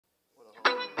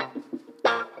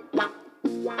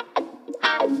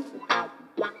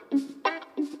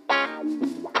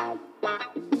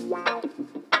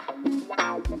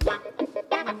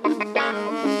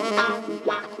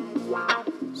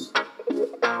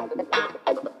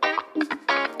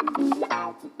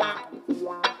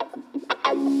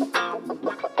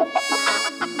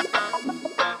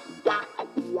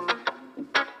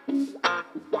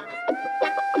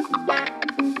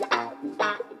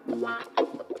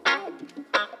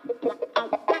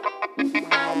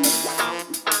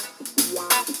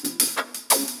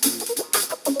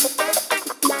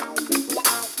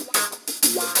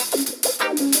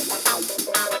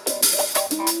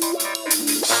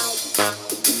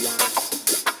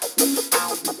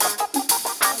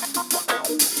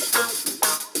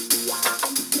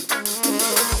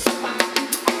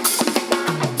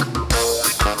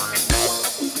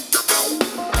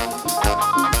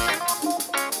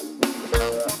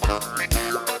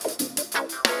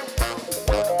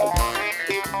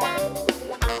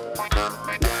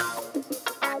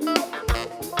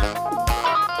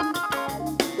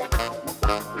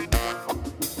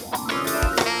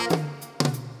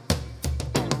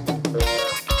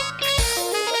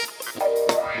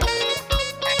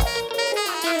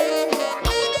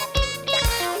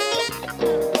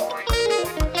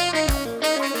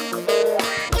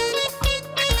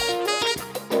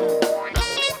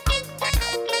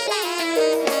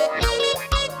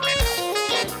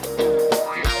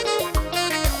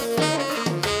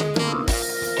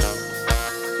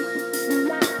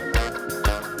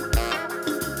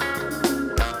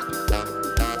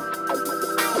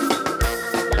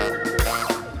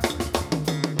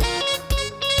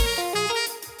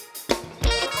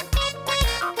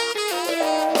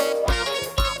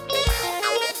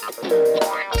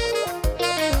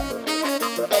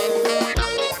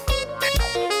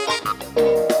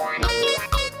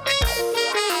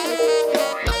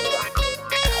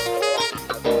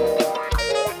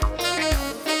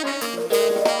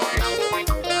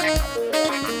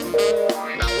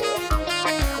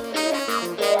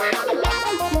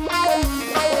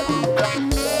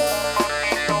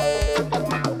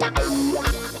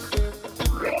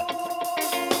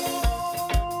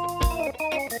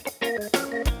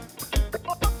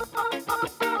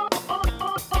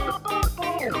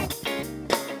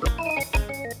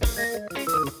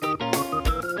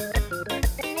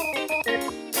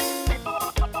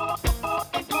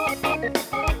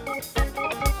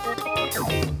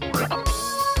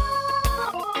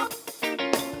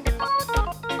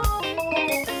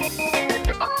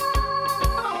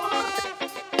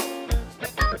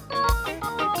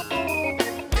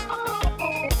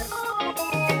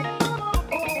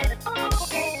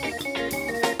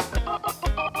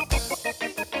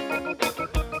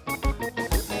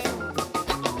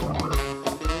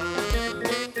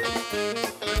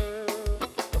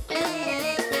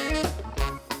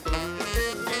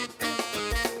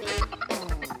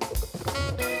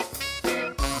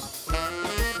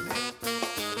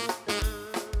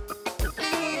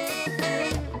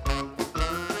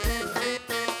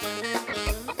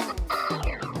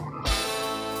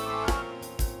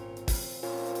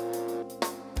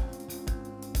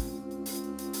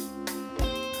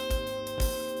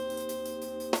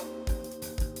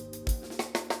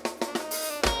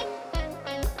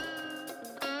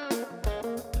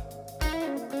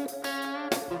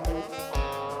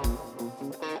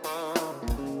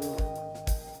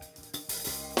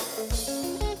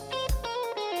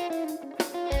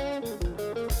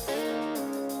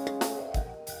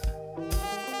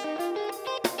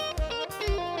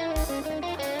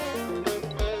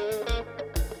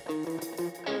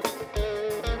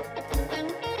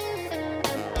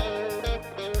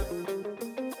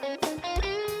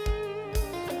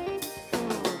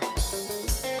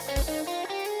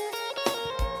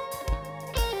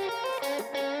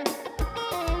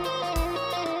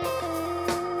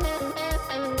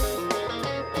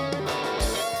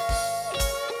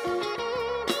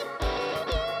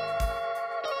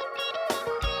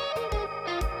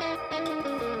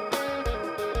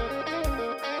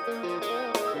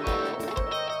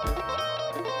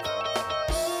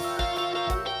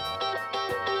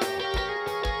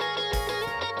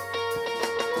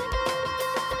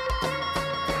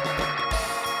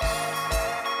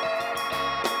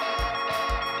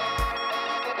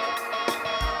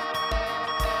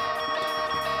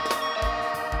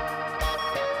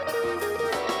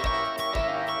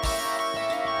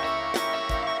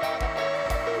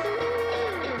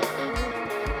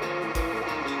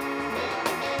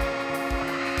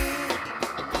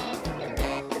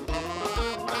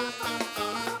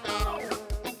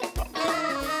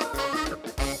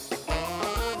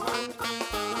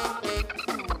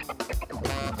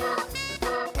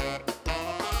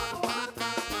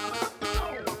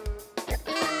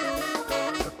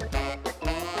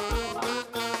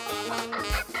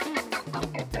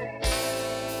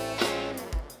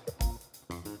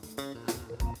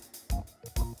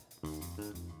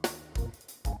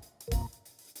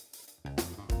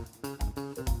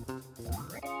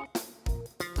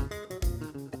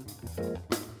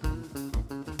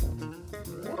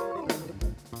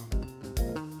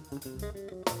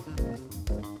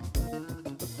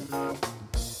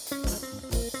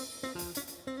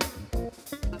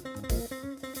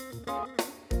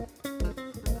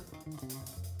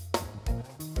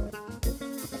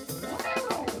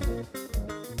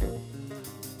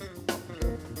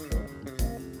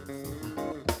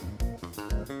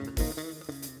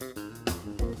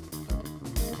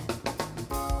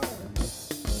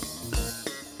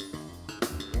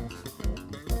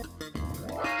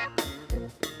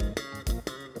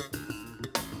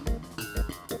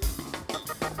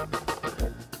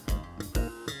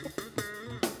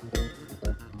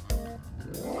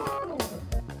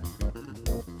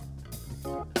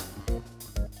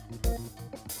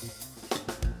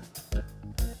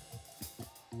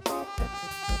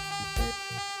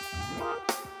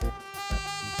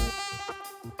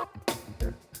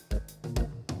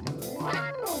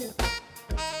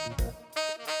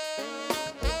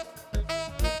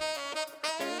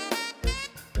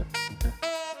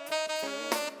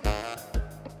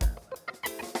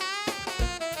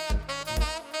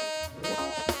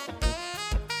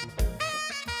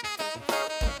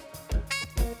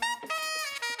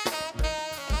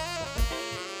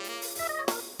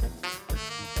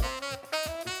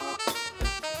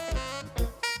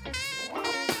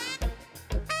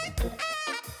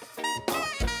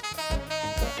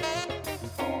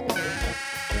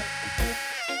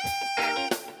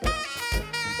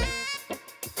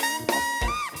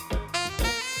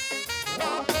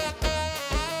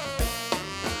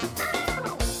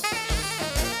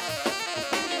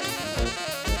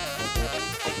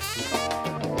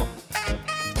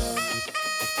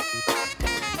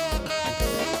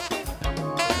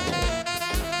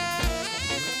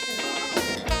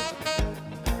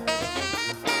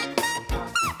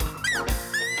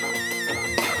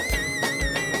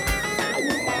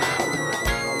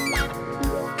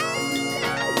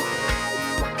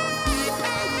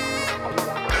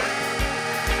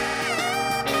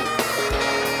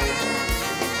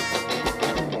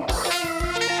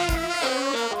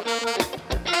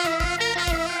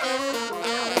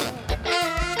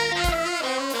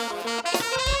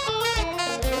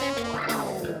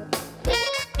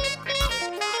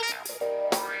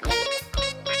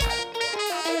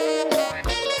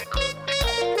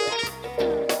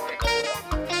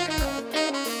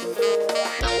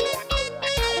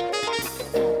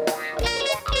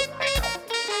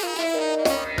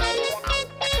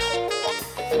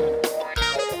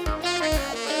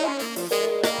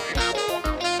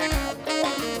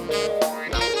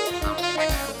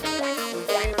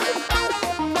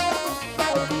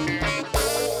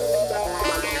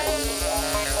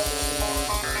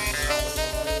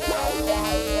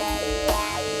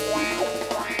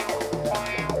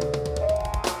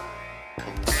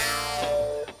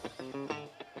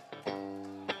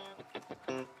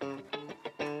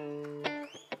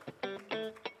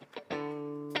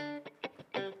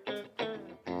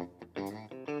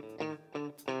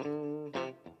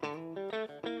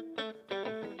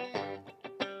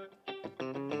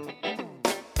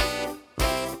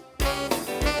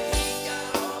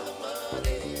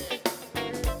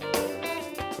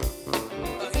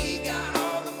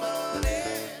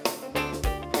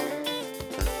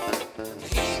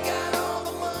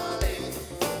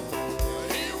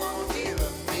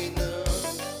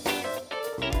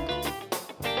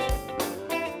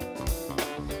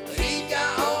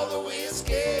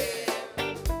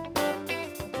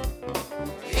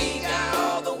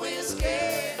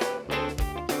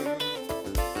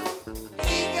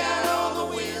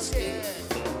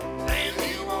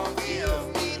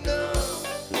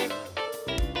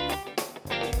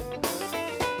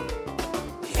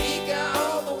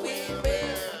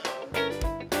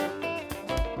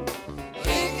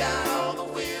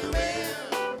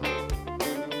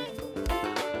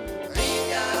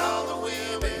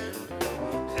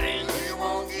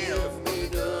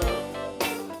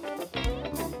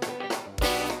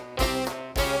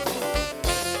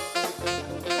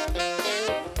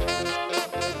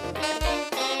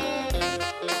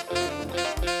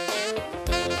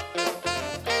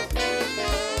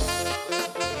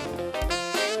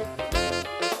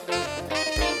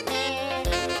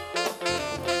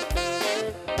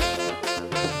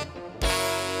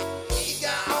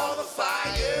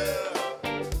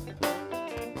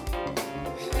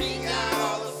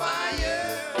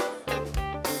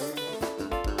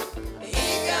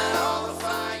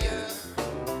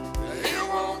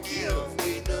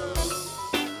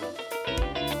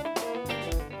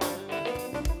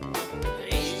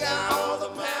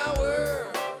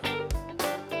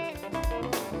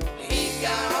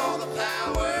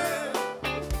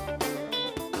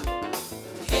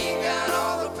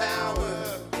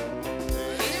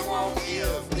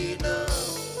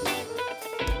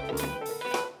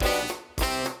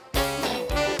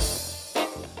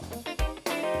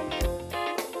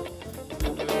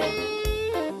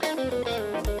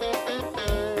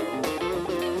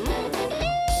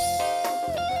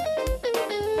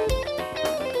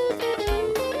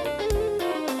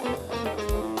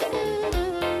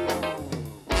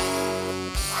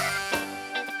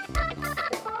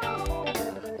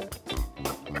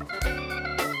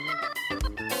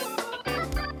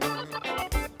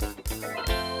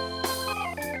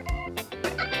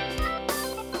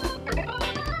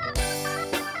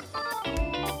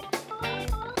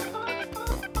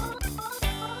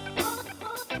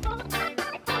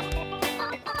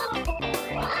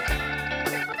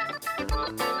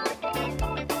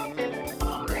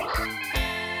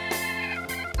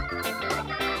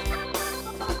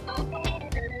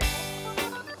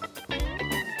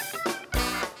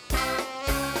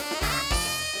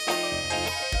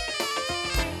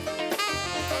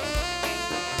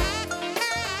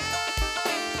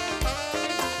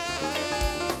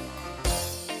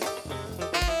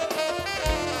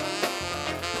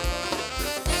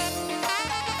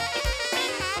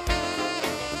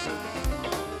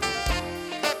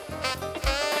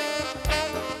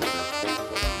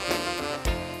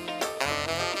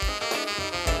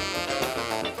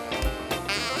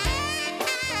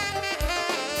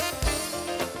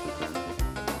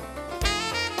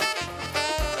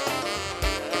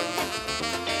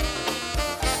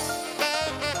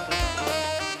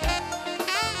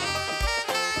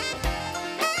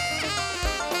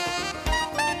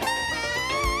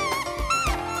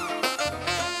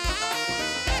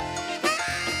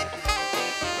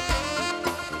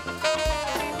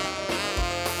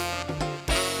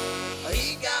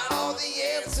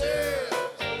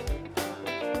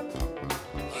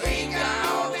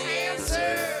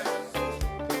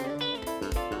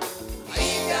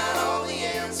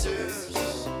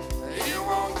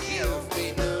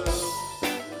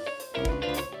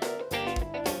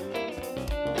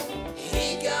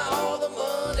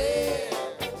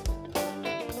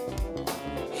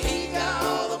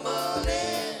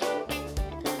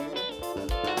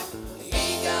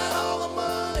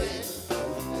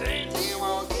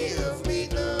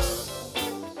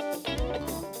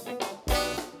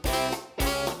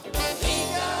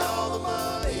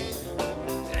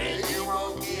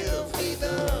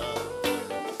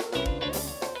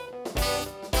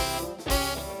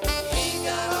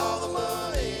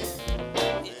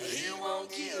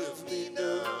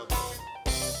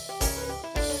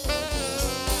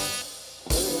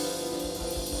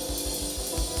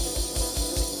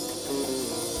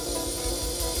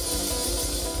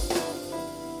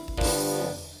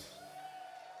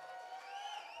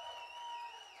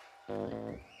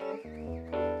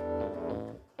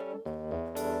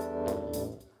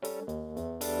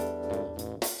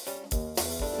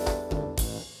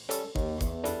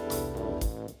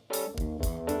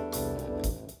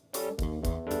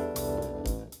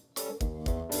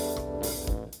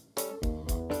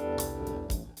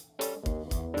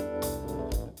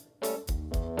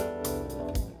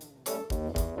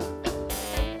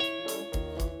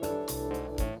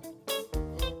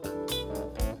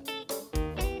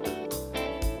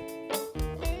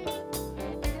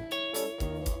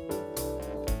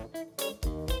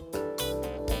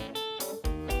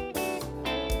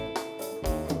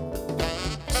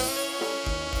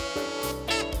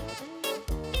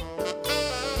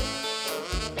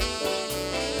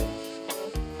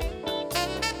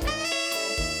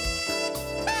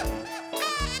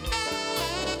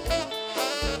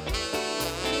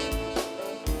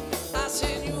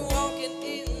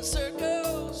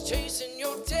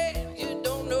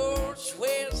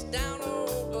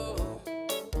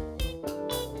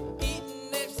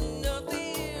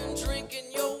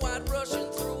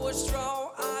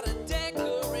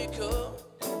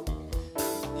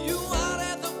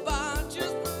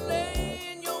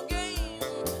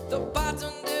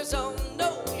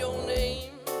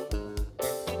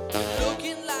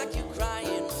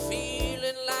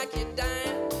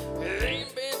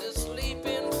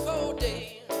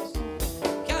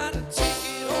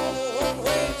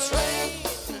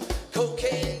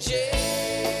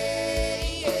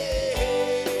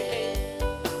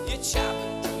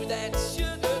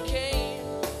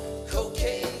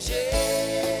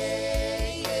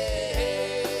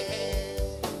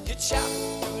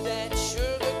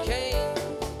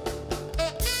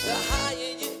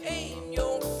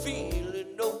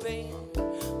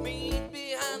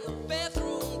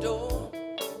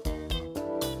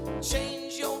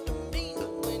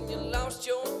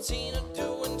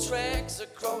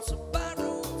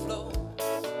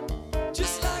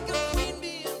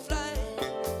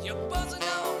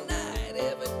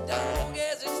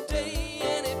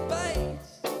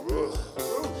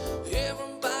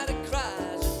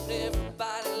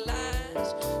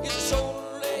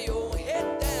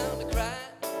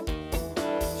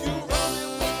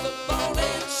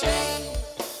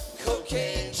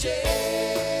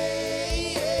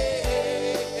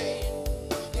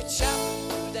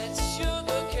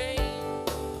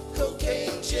Cocaine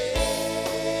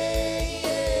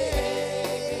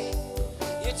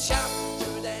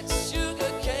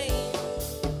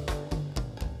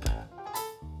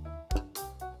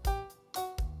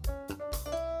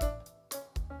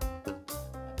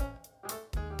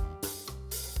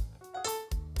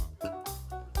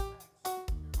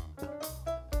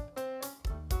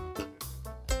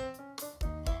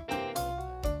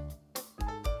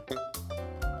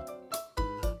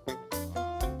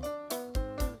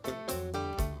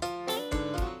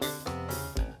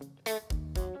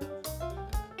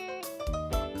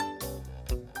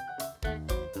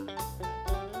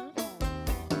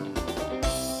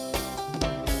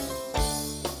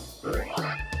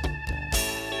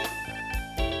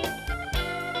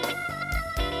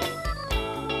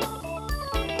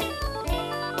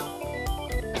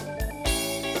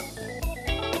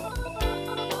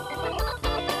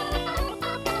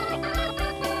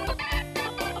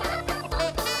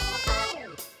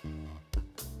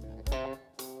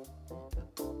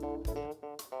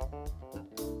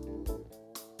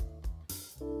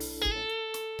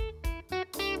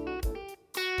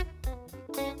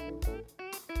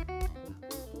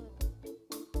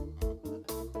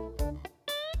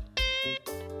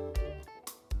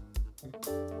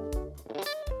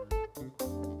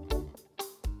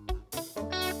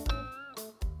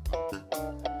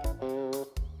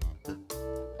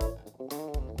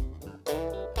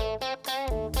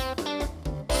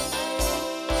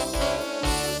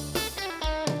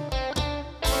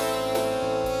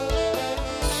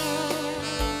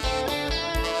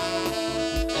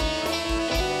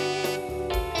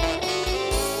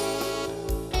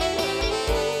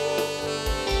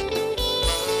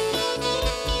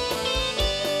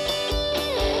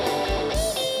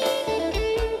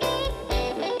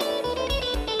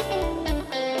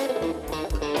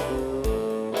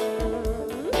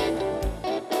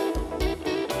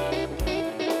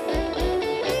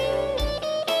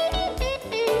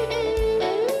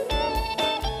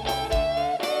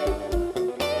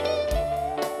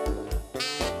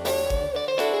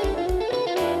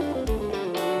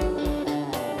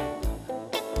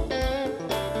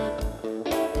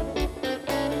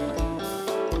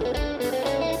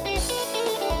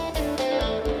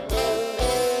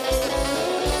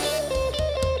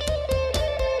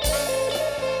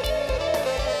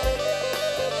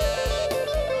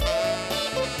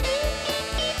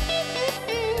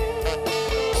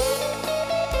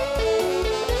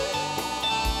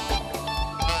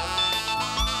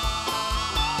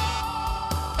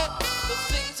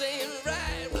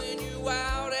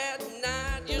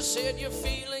said you're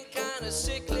feeling kind of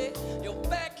sickly, your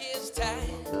back is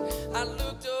tight. I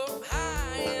looked up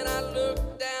high and I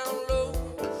looked down low.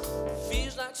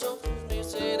 Feels like something's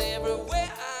missing everywhere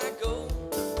I go.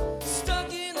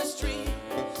 Stuck in the street,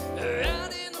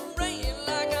 out in the rain,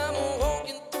 like I'm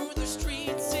walking through the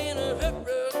streets in a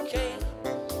hurricane.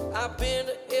 I've been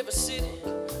to every city,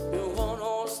 in one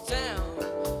horse town.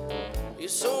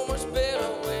 It's so much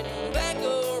better when you're back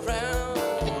around.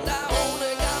 And I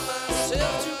only got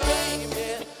myself to blame,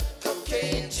 yeah.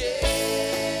 Cocaine Jane,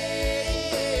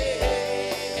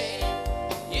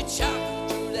 you're chopping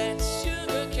through that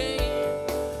sugar cane.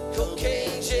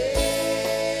 Cocaine Jane,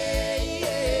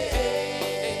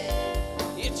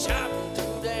 you're chopping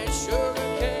through that sugar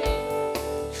cane.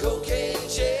 Cocaine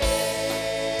Jane,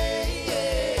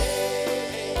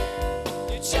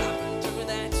 you're chopping through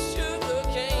that sugar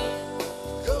cane.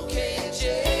 Cocaine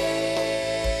Jane,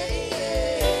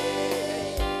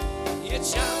 you're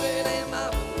chopping and my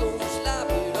blues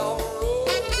slopping all over.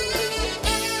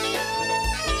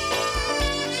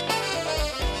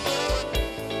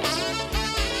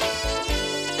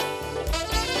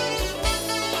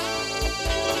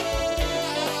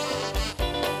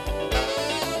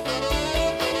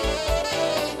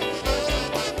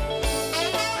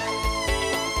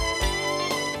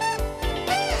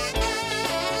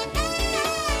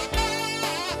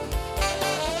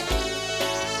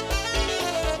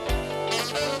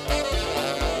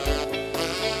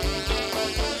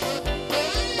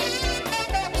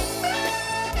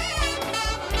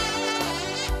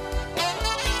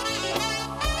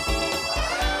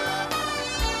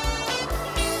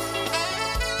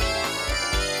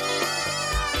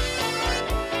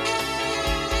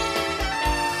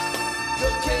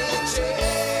 Cocaine Jane,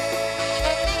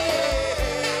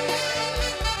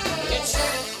 you're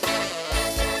chopping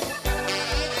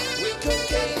with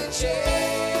Cocaine Jane.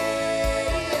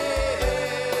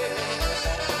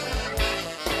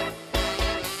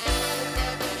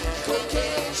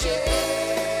 Cocaine Jane,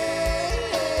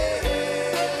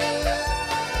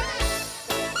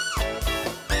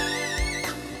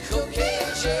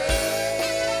 Cocaine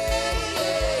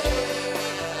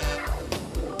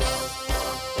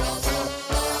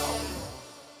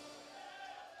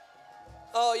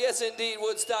Oh, yes, indeed,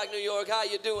 Woodstock, New York. How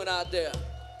you doing out there?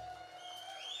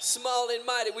 Small and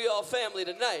mighty, we all family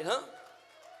tonight, huh?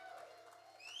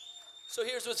 So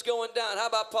here's what's going down. How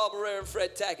about Paul Barrera and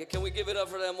Fred Tackett? Can we give it up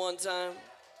for them one time?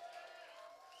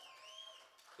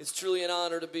 It's truly an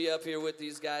honor to be up here with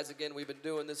these guys. Again, we've been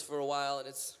doing this for a while, and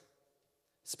it's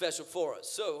special for us.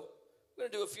 So we're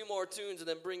going to do a few more tunes and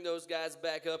then bring those guys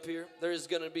back up here. There is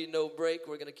going to be no break.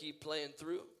 We're going to keep playing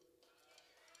through.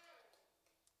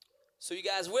 So you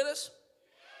guys with us?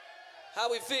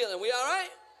 How we feeling? We all right?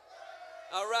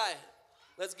 All right.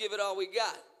 Let's give it all we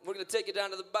got. We're going to take it down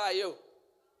to the bayou.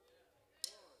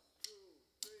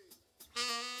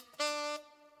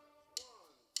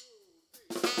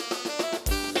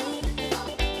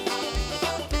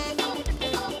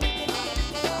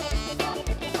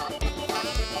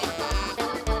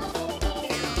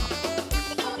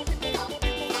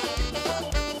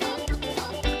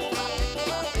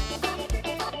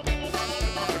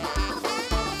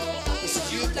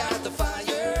 You light the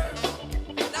fire,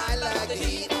 and I light the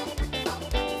heat.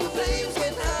 The flames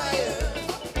getting higher,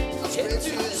 heading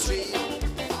to the street.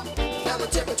 Now the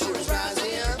temperature is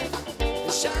rising,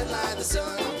 and shine like the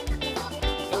sun.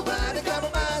 Nobody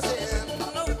compromising,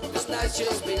 no, this night's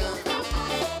just begun.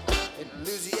 In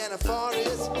Louisiana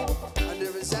forest, under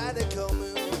a sided cold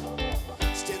moon,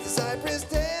 stands a cypress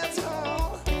dance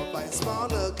hall by a small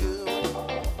lagoon.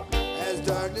 As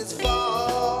darkness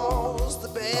falls, the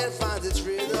band finds its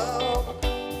rhythm.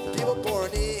 The people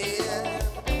pouring in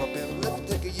from every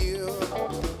take of you.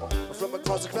 From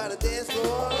across the crowded dance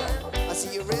floor, I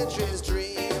see your red dress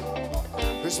dream.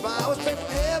 Her smile was straight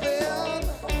from heaven,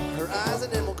 her eyes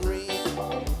an emerald green.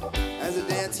 As the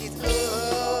dance heats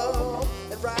up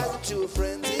and rises to a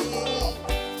frenzy,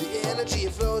 the energy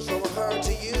flows from her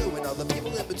to you and all the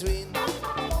people in between.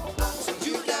 So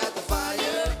you got the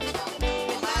fire,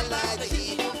 and I light the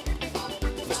heat.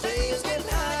 The flames getting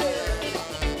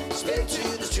higher, spread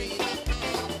to the street.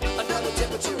 Another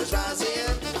temperature is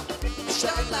rising,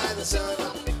 shine like the sun.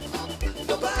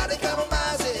 Nobody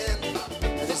compromising,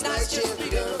 this night's just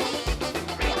begun.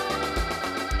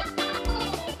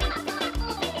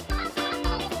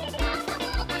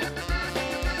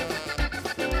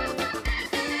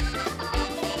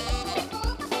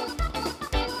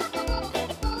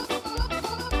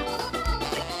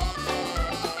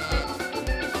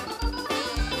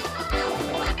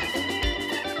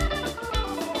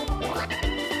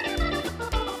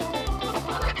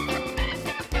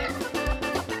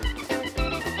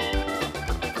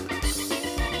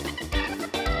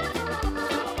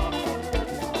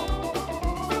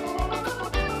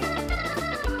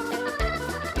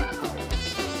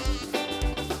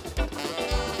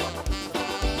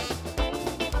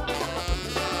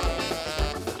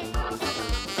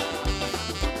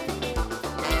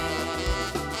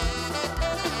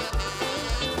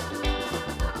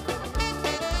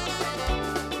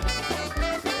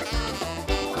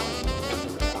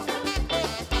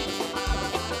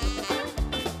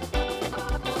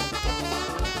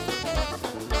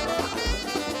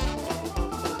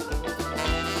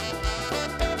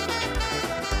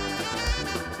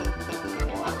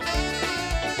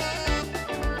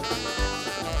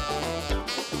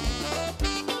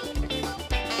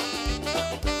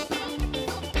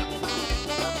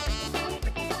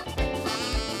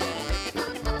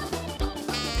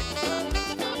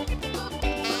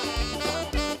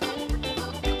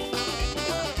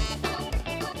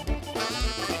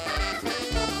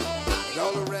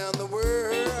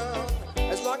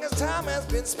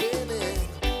 been spinning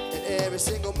in every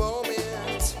single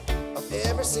moment of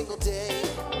every single day.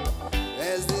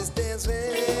 As this dance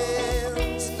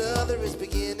ends, another is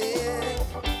beginning,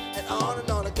 and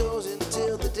on it goes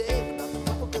until the day when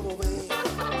nothing will go away.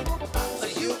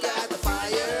 You got the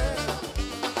fire,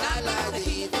 I like the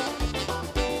heat.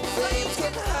 Flames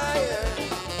get higher,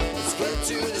 let's get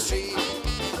to the street.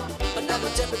 Another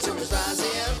temperature is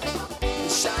rising, we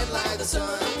shine like the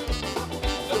sun.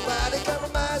 Nobody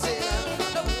compromising,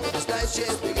 this night's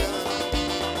just begun.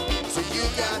 So you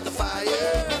got the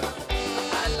fire,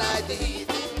 I like the heat.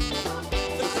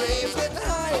 The flames get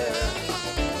higher,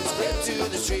 let's get to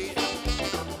the street.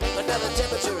 Another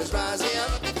temperature is rising,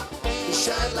 we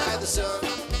shine like the sun.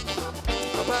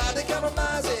 Nobody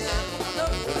compromising,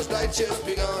 this night's just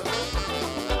begun.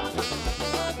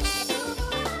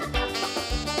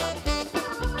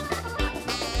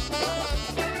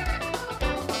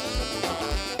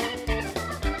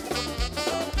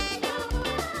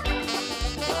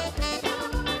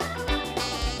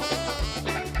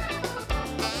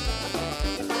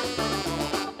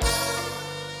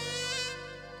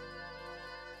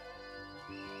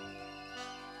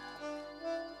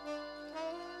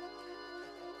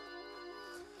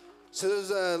 So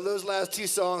those last two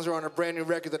songs are on a brand new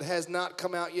record that has not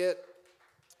come out yet.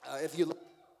 If you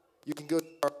can go to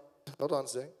our, hold on a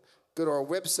second, go to our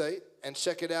website and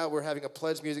check it out. We're having a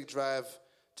pledge music drive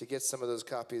to get some of those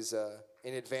copies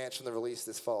in advance from the release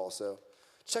this fall. So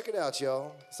check it out,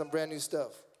 y'all. Some brand new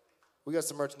stuff. We got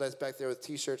some merchandise back there with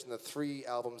T-shirts and the 3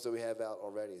 albums that we have out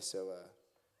already. So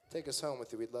take us home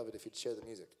with you. We'd love it if you'd share the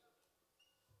music.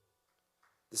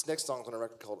 This next song's on a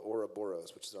record called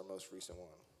Ouroboros, which is our most recent one.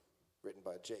 Written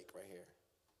by Jake right here.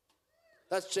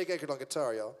 That's Jake Eckert on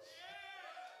guitar, y'all.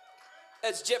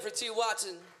 That's Jeffrey T.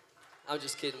 Watson. I'm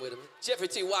just kidding with him. Jeffrey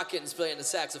T. Watkins playing the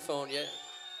saxophone, yeah.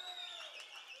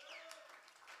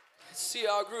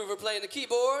 C.R. Groover playing the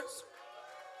keyboards.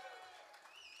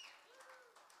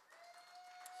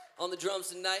 On the drums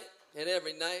tonight and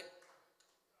every night.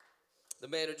 The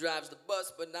man who drives the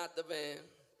bus but not the van.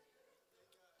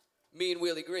 Me and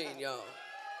Willie Green, y'all.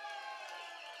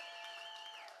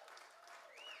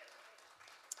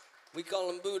 We call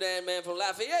him Boudin Man from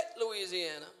Lafayette,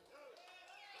 Louisiana.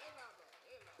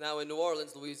 Now in New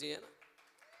Orleans, Louisiana.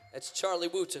 That's Charlie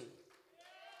Wooten.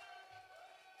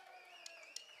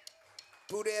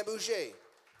 Boudin Boucher.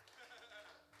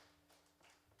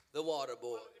 The Water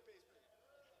Boy.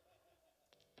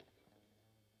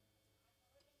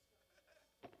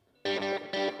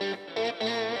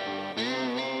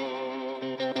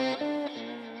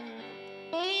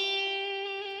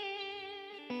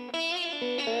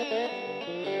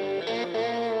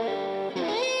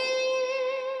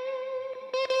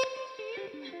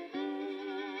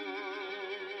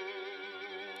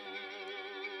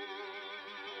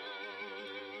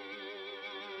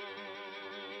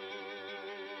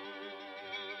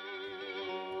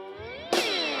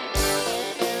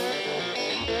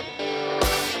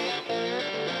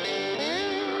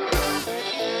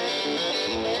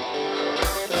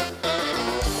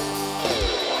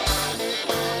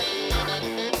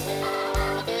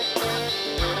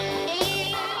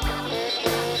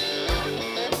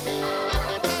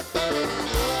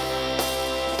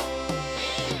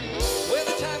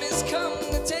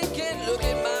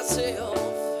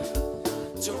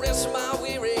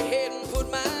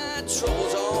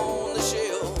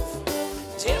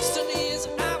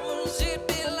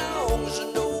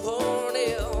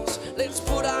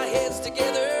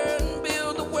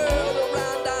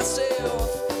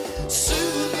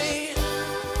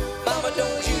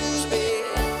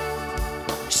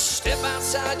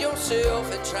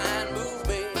 Yourself and try and move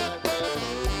me.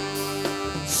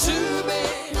 Soothe me,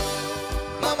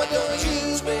 mama, don't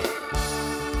use me.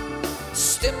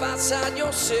 Step outside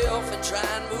yourself and try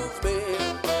and move me.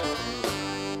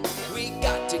 We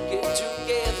got to get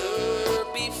together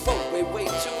before we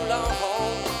wait too long.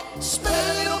 Spread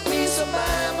a little peace of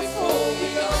mind before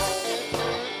we go.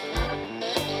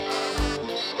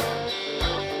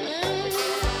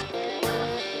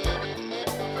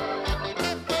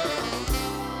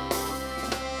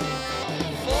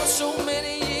 So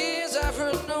many years I've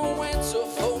heard no answer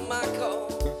for my call,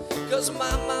 'cause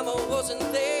my mama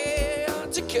wasn't there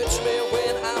to catch me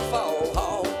when I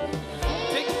fall.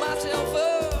 Picked myself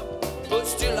up, but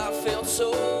still I felt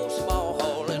so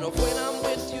small. And when I'm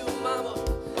with you, mama,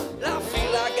 I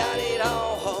feel I got it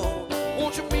all.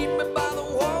 Won't you meet me by the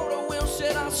water? We'll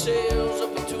set ourselves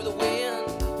up into the wind.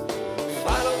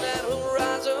 Follow that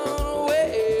horizon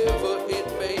wherever it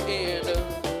may end.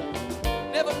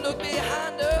 Never look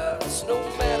behind us, no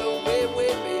matter where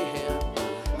we've been.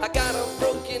 I got a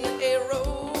broken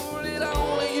arrow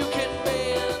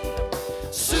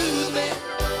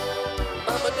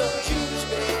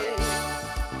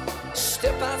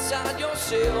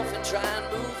yourself and try and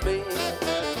move me.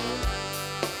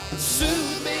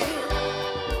 Soothe me,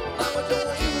 mama,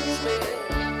 don't use me.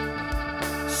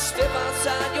 Step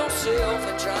outside yourself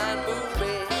and try and move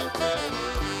me.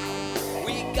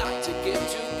 We got to get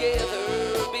together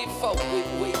before we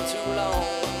wait too long.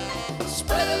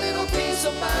 Spread a little peace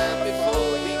of mind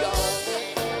before we go.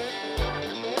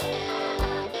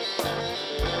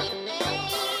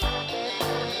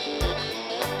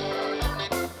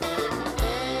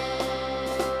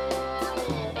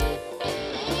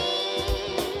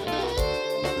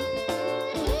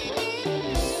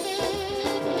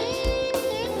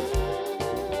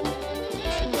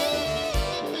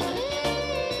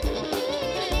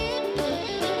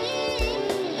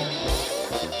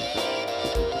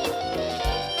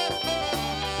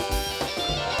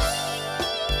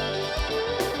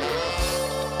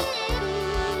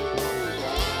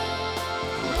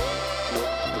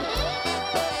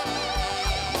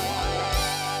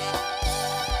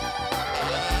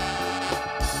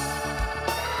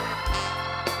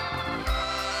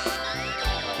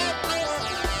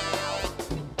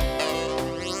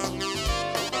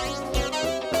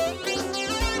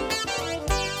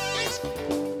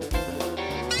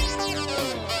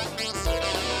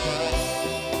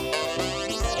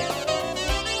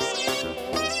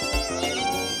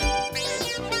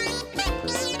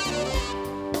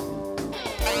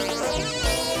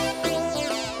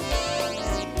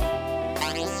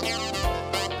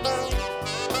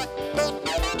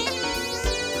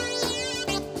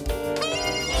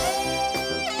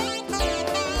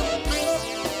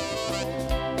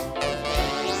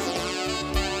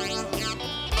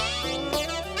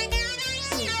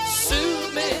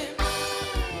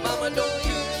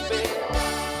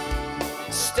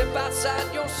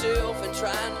 Outside yourself and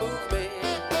try and move me.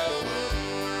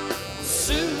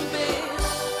 Soothe me,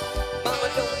 mama,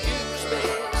 don't use me.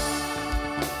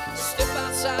 Step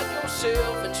outside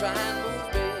yourself and try and move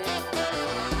me.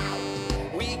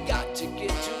 We got to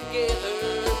get together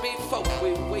before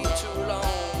we wait too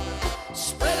long.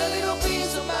 Spread a little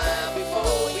peace of mind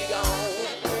before we go.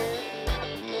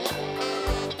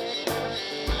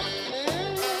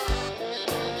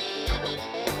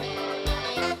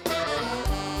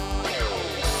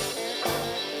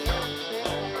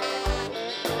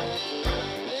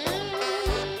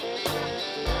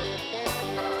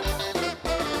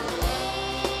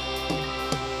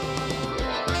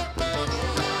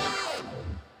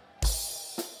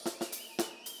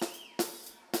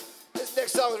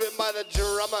 Next song is written by the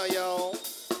drummer, yo.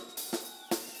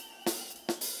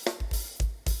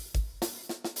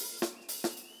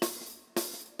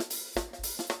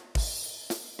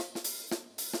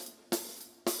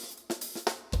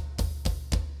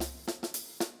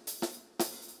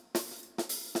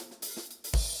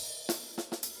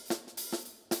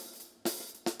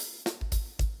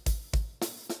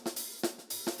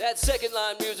 That second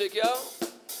line music, yo.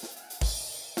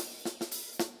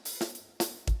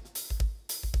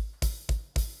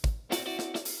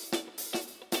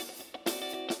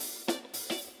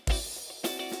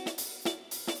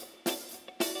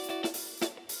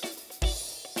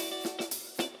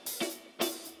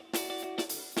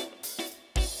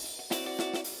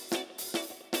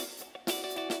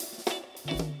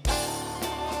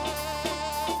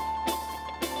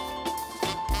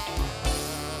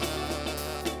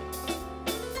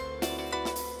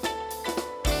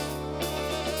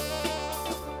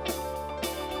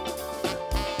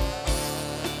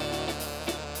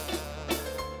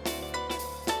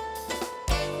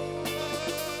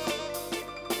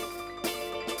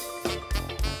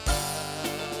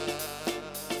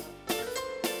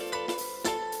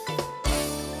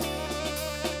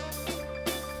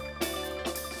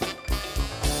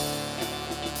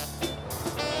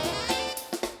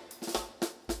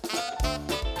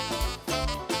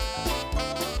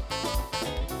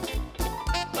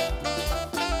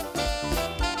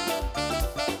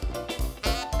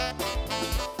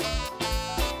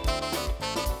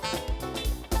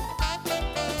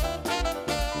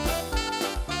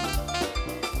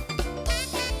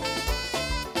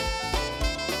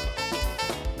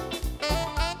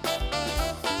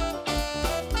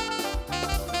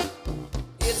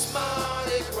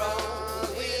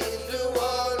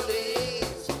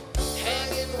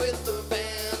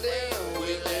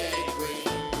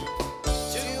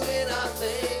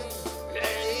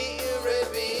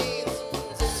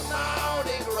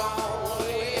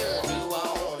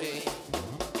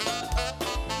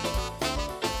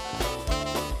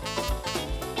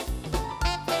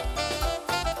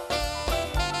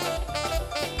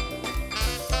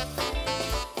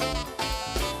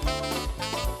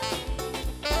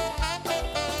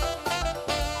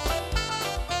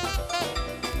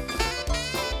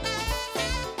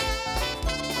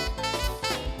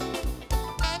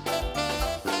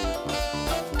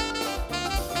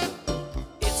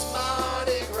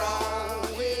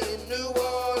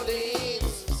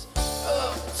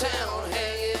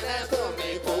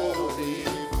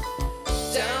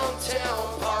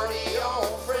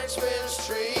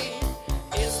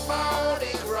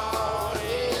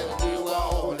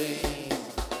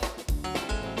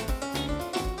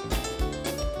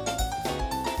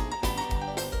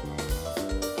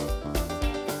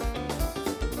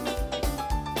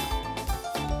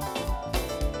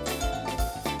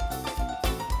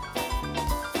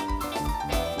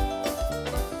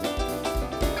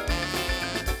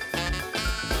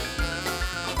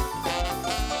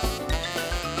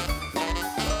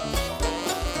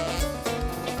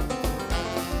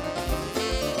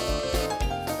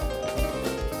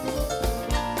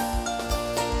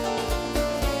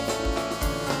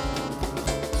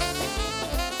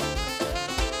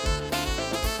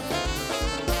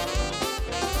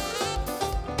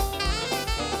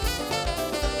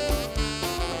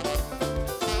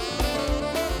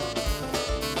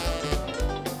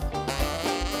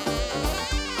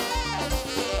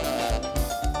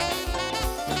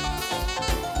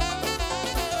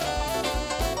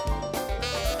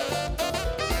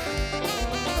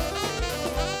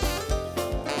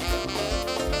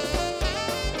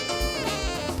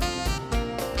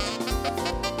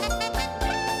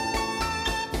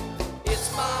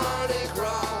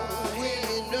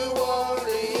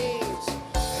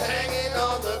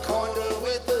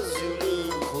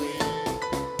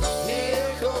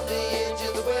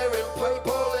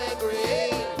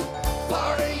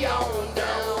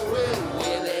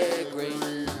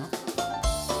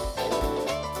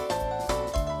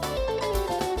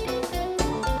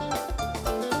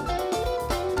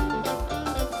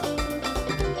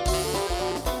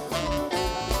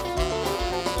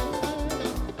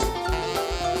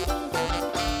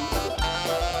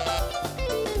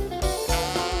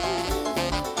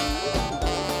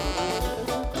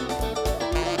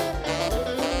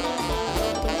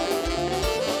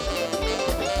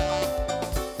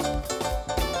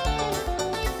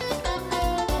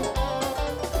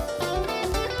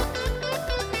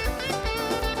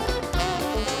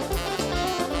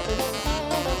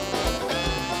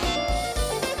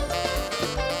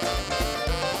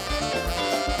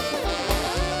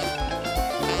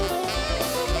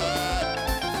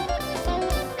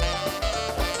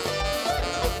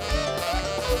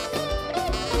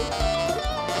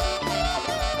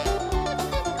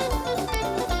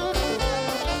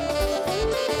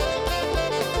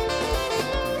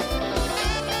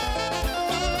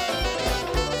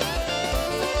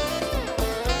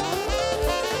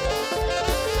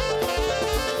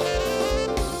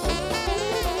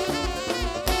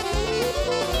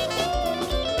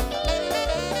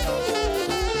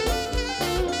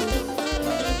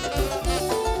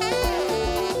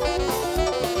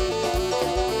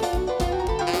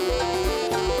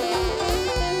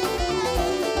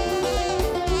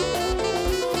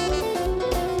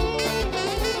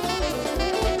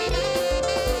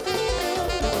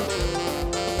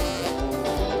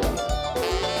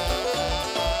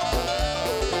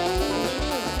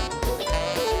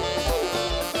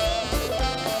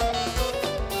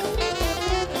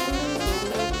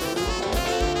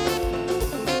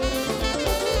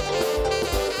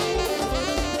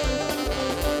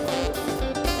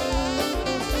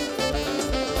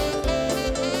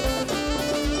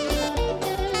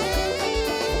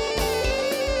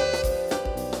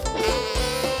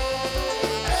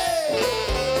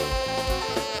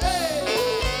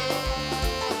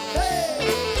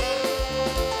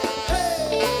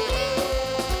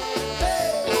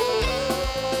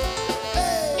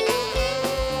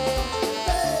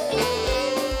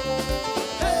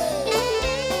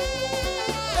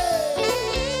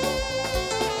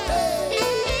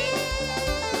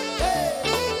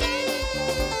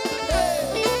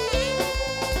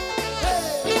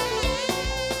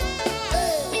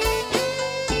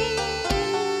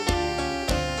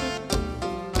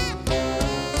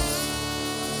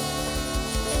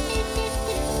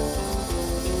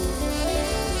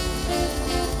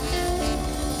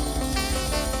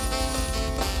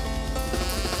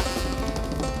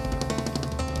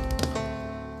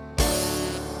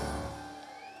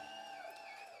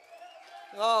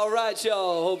 All right,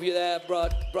 y'all. Hope you that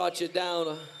brought you down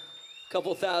a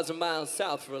couple thousand miles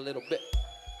south for a little bit.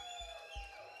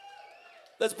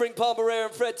 Let's bring Paul Barrera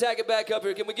and Fred Tackett back up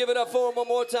here. Can we give it up for them one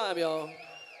more time, y'all?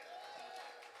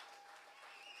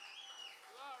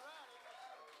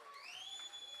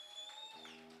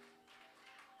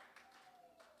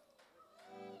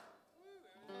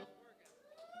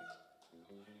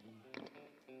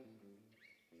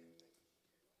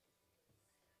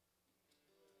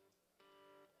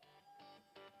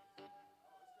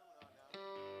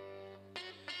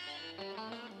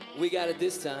 We got it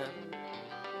this time.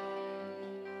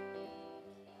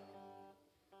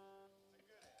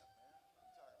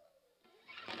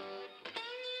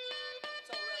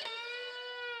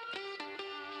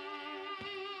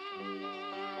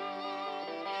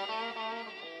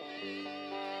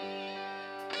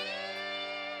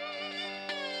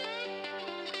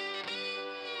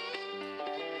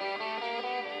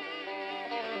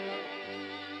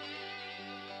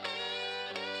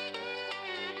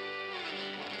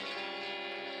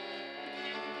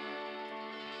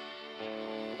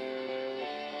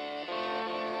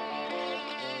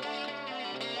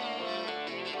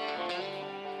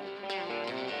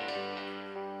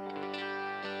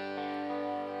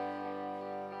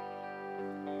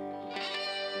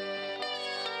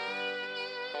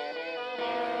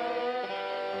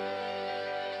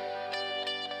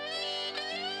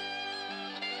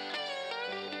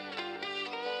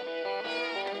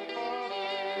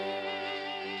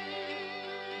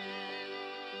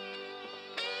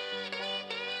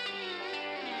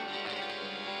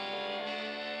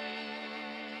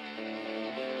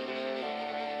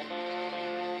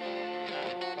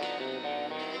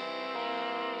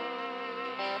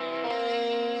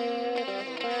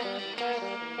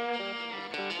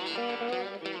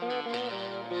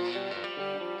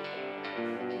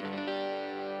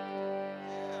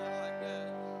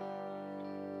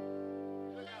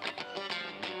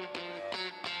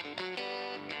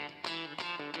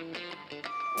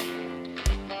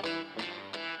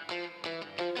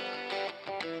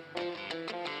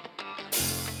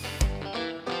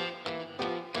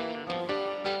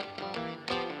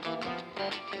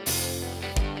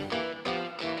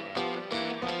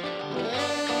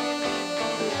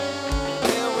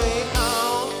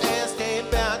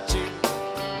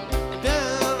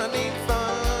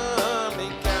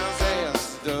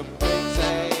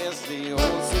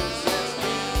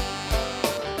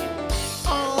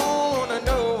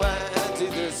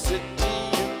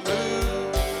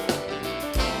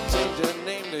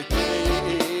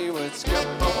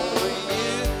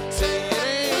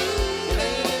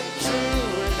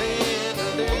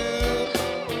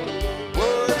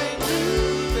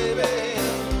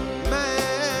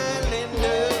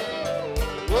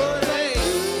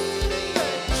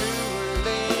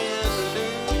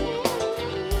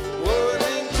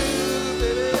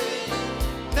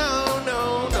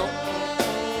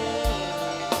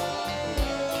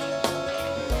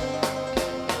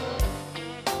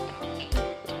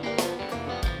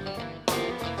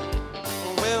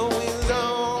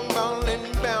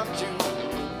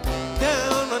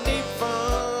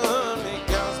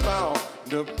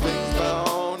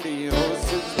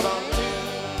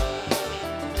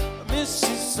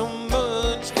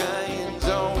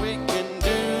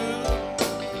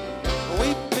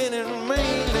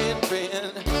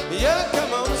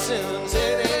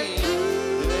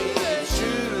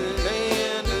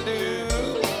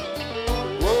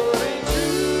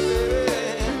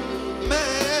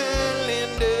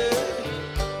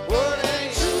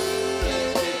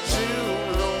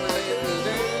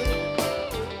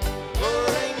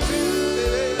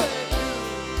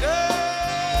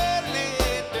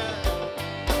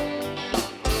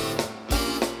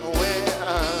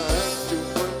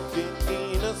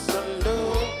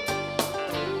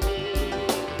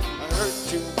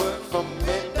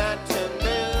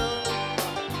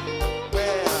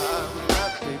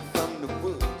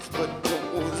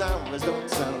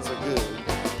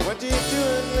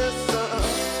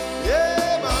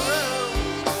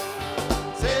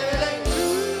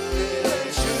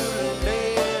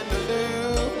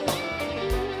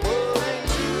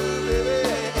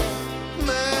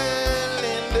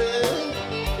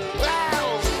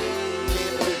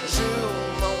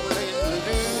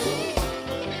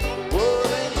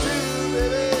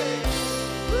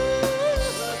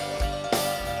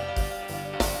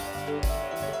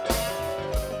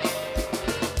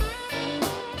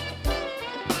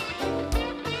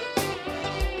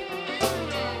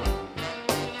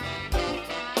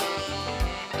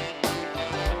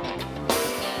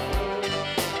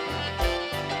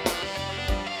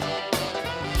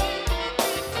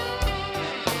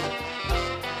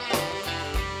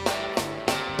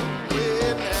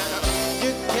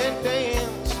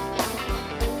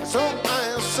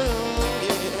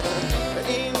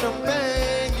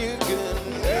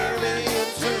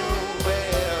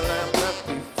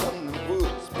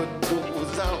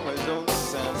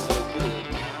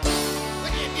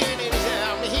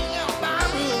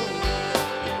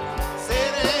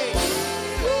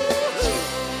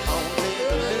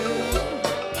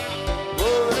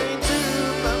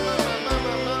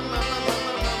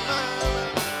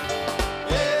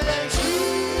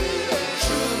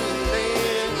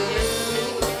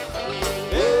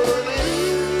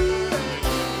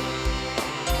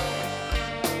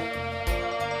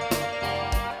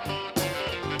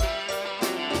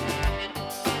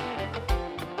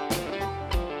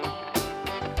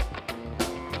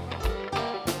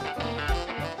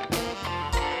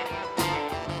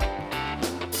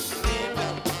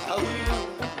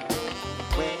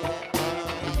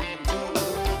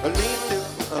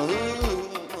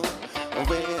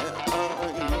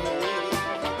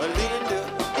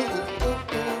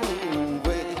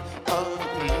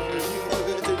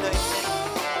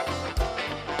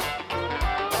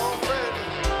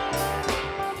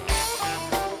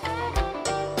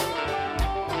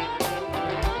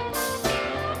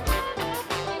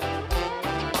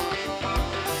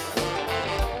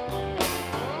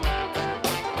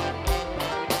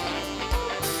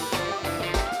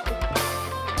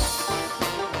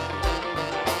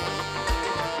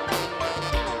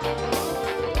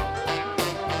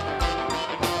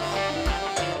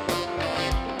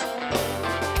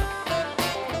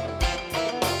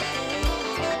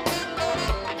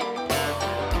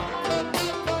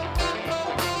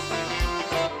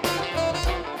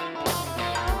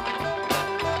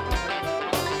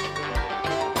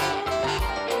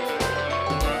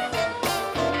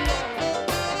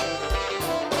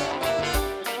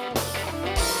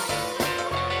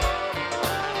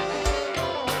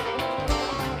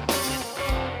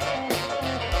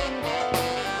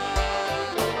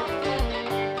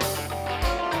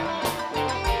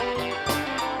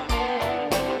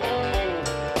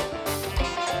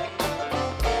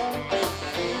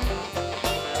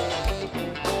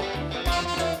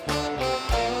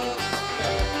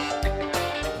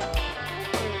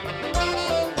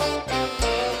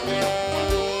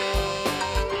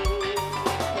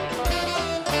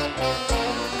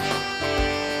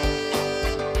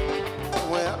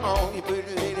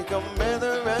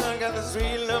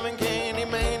 sweet loving candy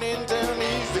man in town.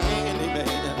 He's the candy man.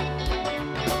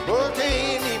 Oh,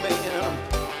 candy man.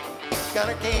 Got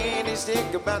a candy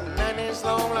stick about 9 inches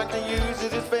long. Like to use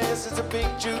it as fast as a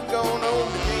big chew gone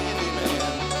on the candy man.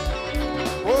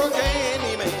 Oh,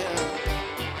 candy man.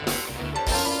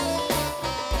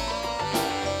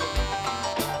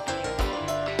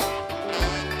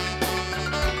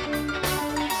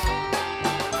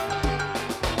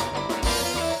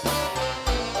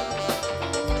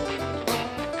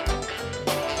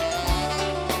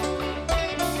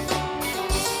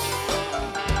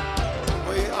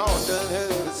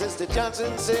 Sister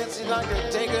Johnson says she'd like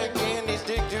to take a candy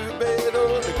stick to bed.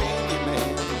 Oh, the candy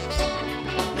man.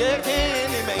 Yeah,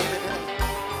 candy man.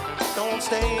 Don't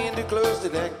stand too close to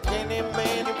that candy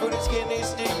man. You put his candy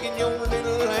stick in your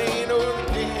little hand. Oh,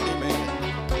 the candy man.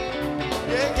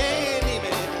 Yeah, candy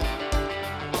man.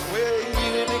 Well, you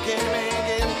and the candy man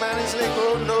get mighty slick.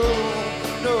 Oh, no,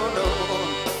 no, no.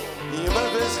 You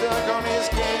must be stuck on his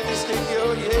candy stick.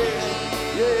 Oh,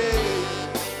 yeah, yeah.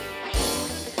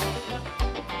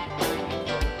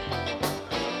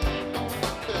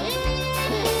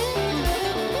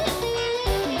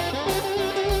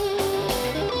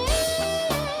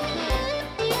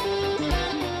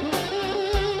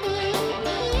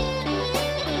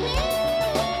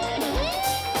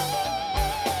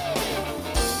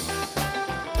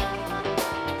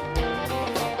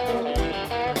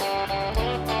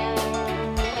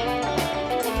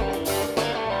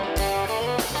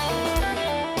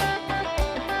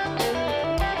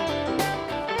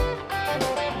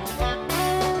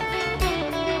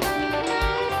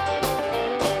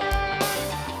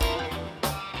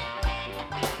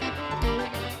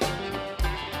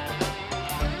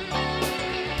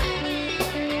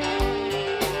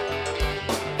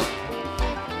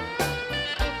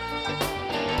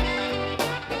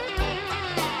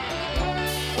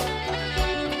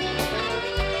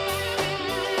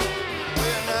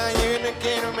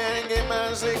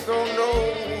 Slick, oh no,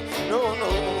 no, no.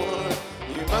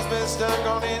 You must be stuck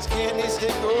on his candy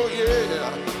stick, oh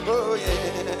yeah, oh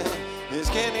yeah. His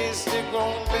candy stick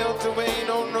won't melt away,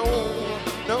 no, no,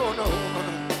 no, no.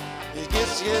 He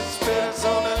gets his spirits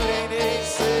on the lady,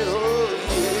 say, oh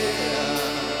yeah,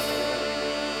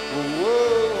 whoa,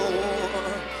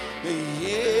 yeah.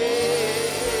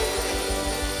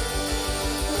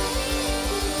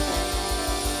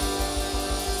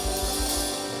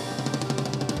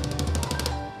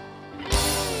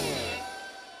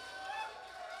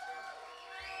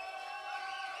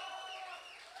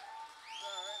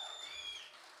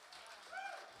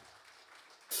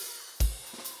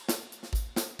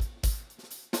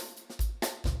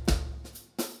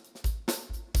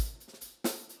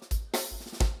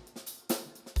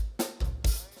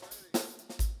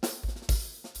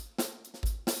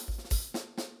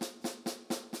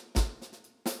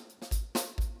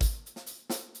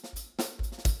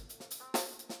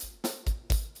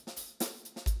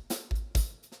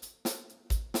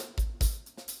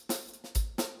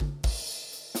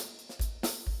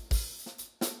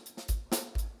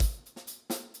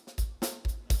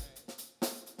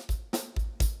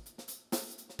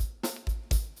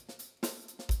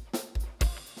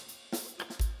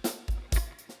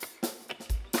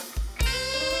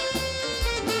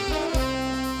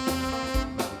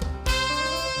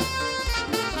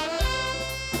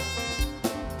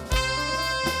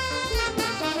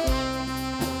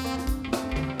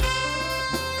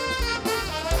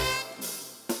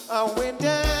 I went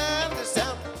down to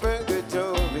South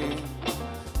Purgatory.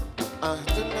 I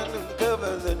took to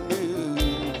cover the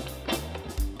news.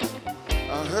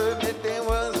 I heard that there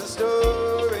was a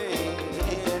story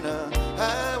in a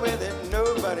highway that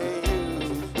nobody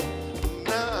used.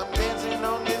 Now I'm dancing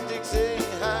on this Dixie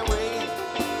highway.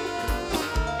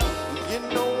 You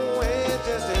know it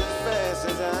just as fast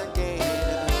as I can.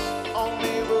 On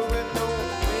the road with no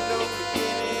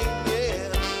beginning, yeah.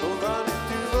 Running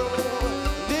through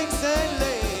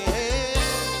Dixieland.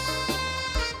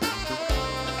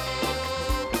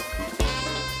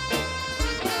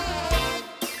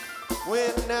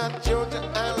 We're not Georgia,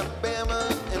 Alabama,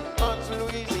 and parts of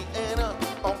Louisiana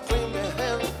all claim to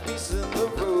have a piece of the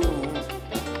road.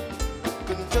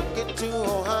 Kentucky to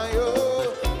Ohio,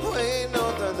 way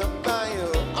north of the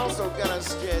bayou, also got a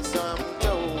stretch, so I'm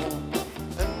told.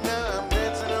 And now I'm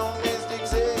dancing on this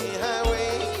Dixie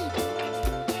highway,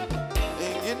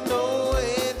 and you know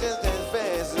it just as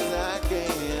fast as I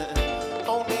can.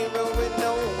 On the road with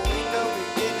no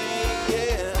beginning,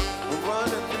 yeah. We're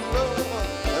running through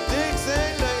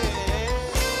Dixieland.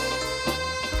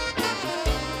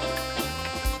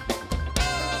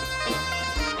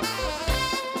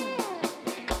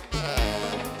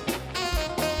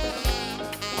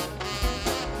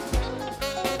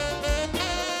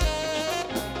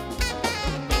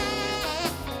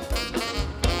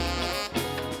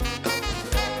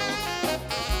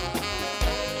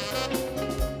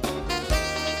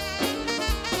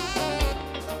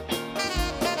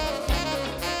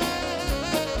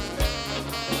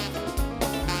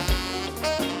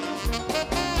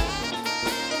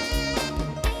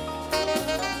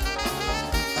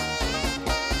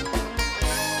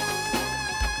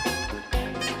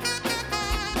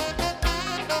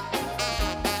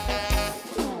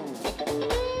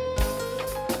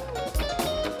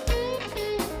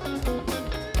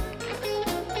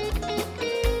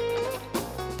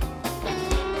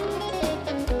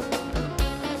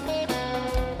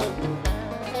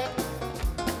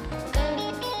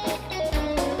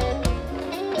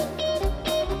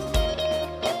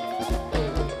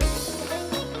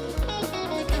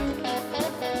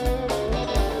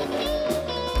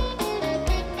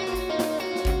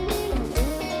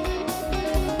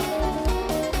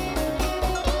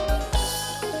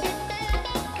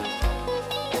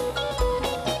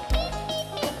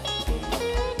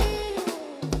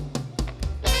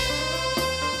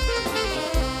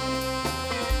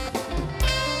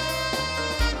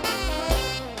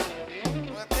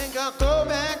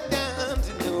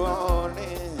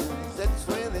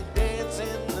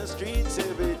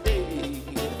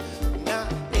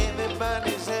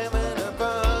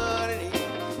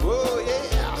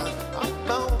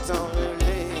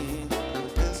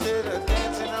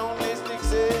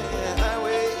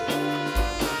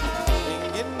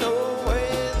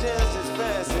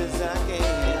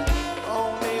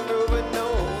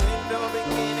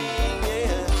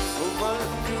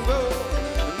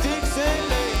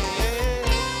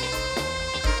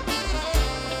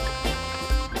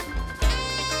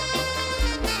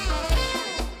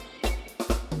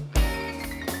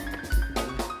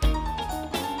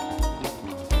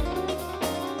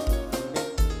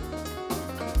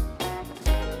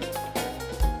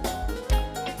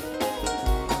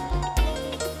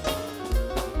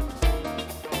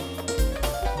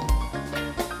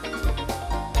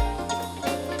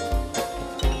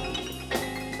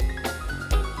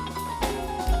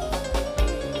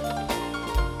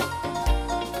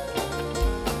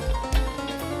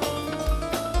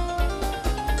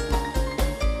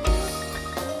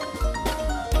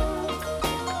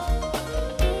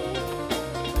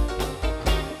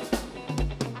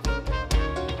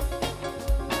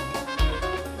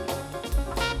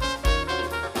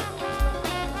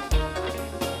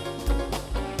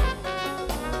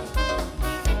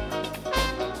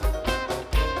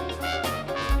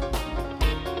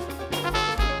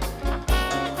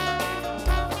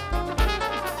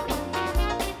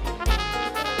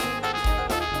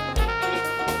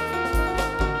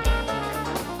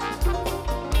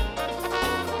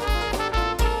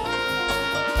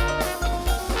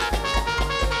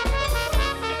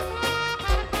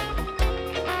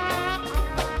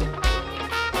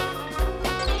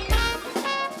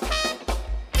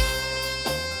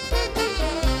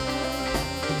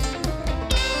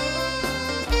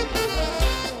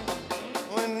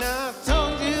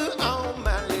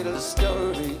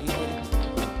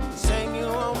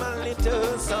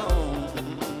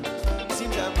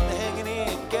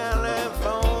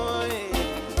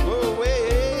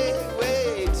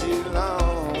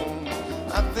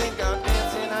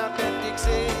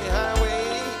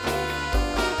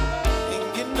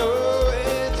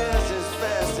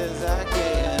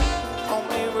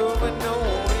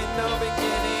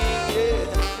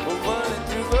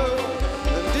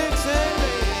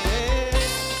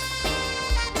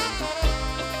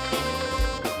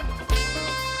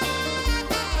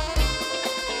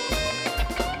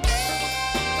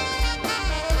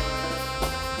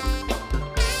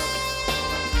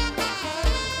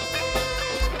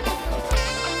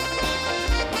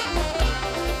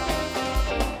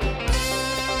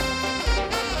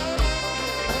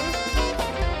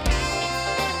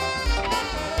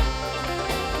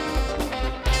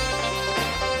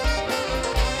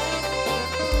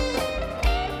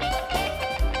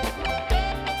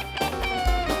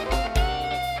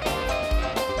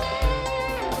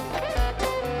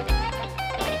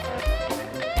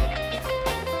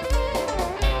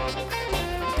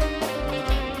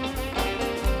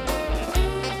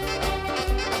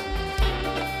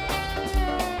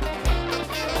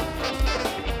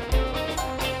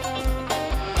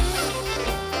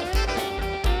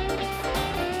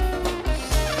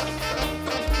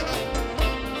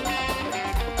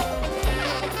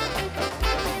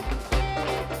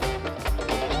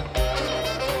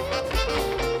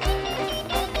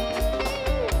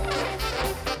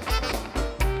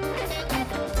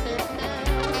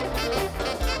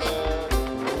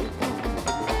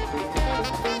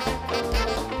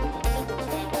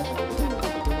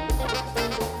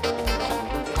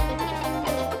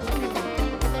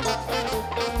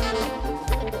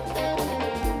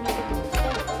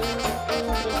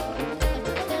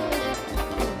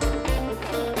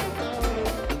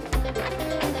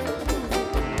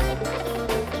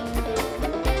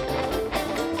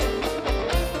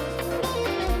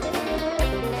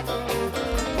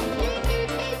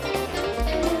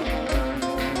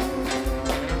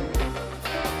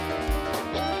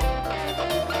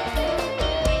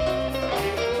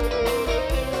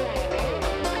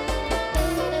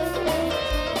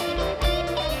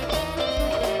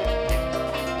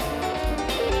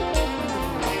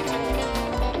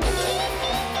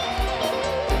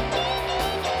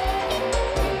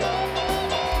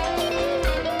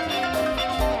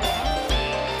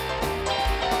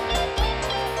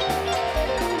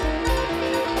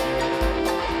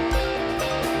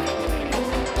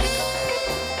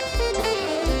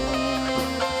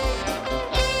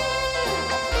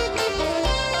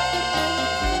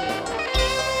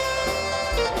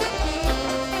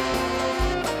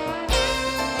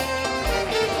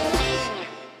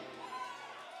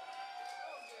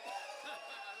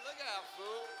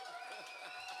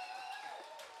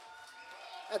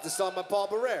 That's a song by Paul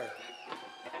Barrere.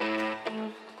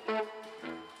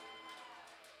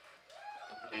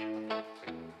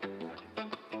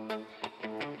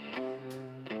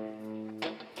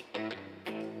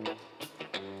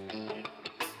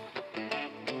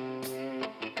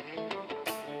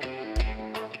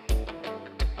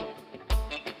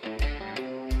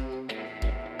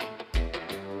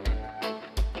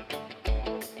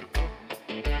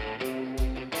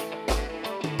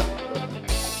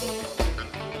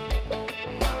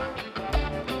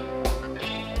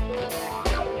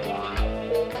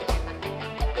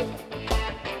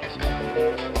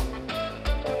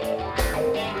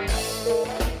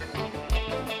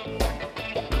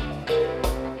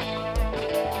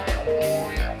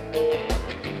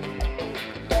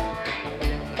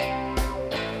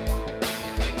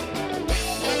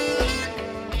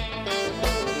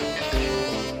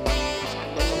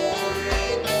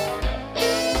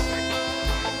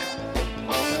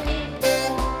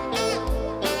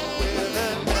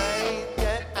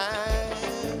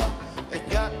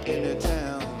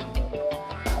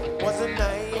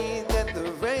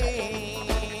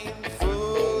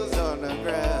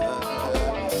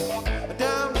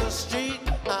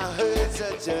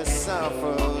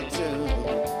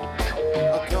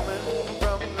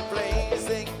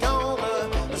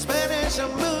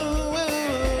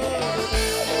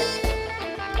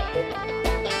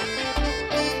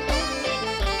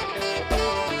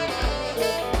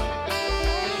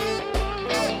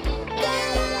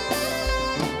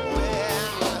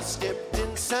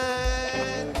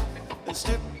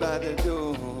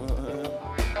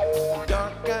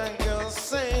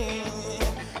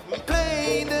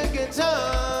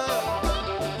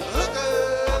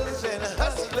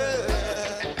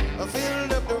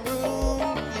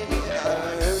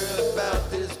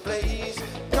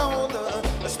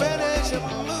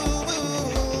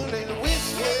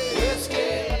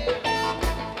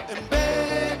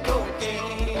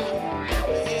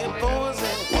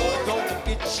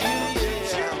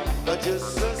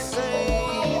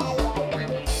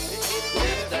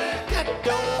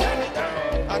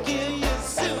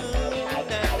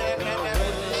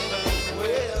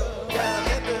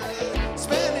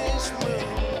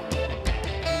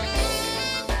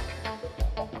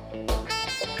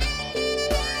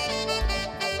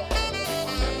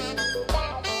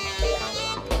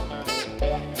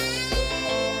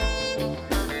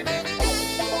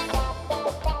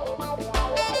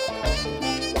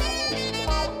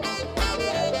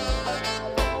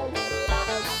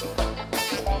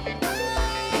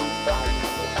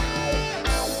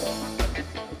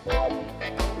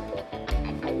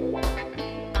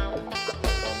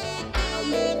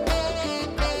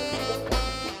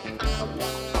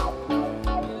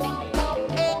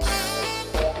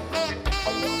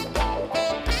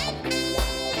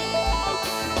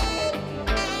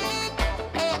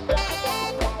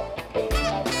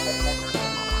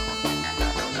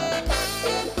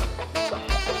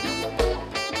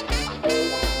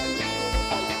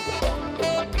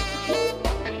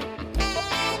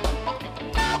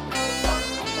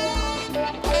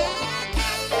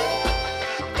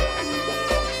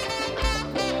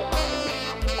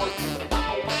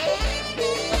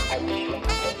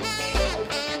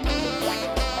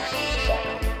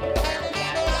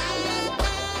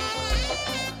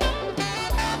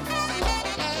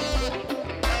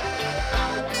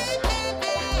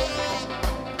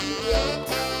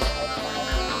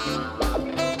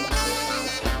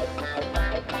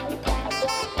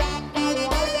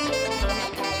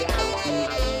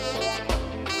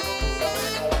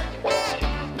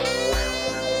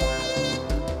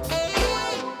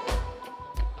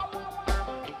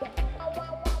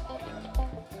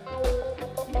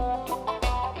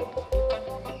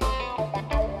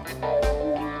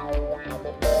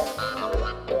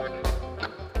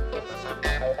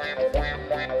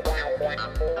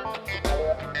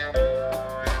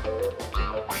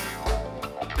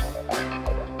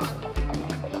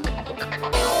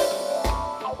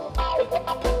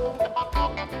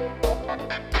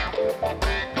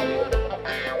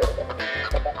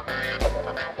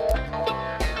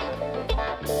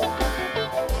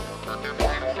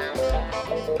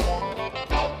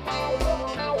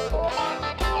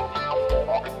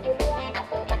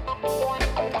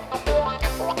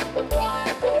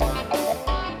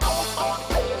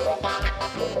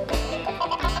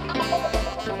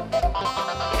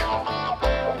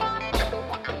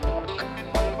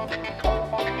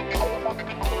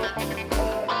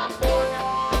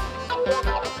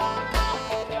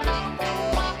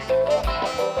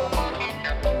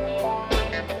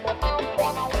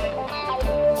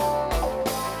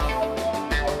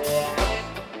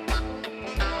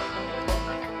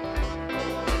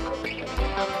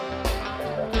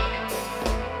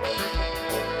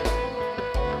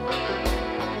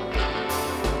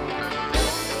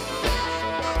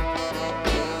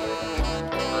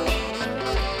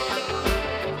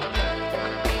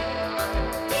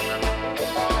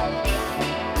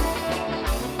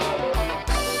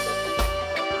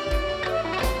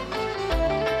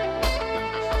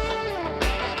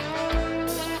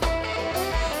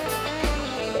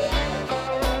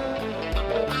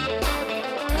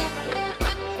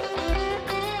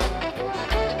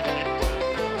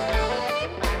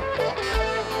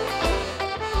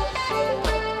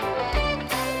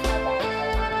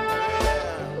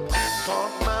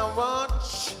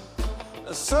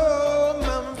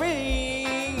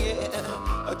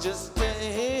 just to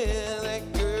hear that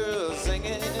girl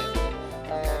singing.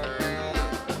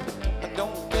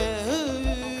 Don't care who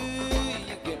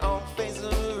you can all face the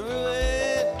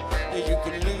ruin. You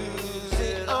can lose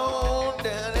it all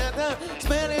down at the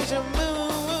Spanish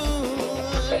moon.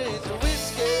 It's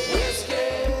whiskey,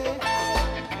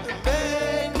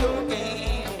 bang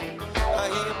cocaine. I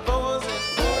hear boys and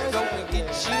boys gonna get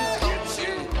you.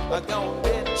 I'm gonna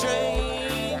get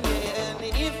train, yeah. And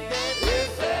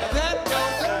if that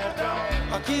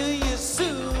don't, I'll kill you soon.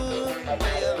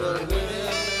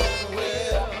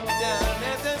 Well, down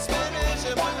at the Spanish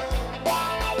moon.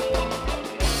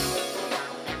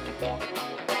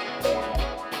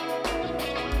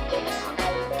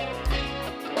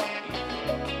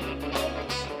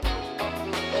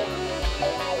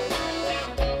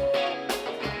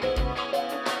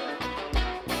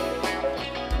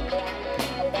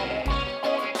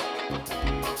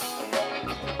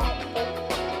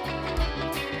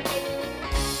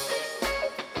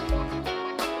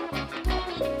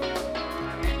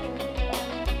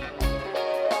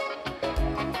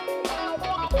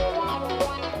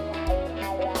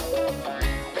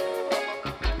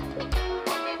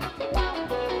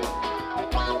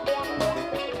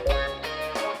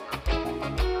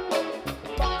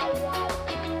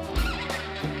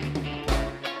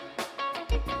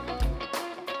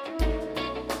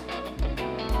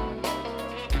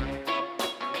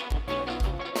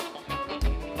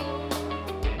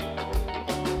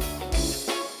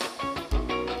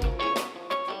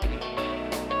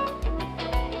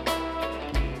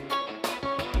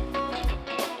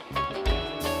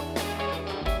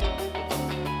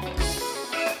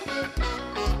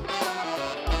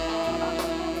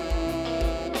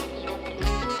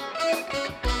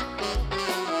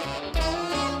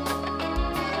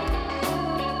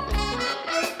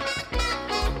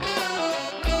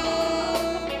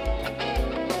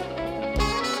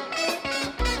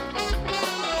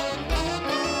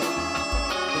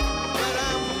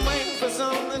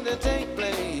 Something to take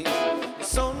place,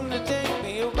 something to take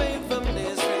me away from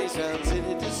this race, from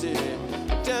city to city,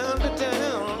 town to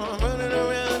town. I'm running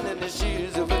around in the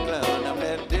shoes of a clown. I'm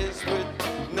that desperate,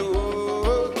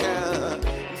 no kind,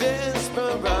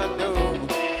 desperado,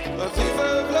 a thief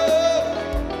of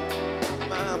love.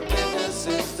 My business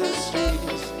is the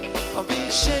streets. I'll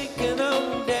be shaking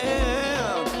them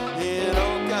down in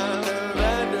old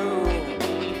Colorado.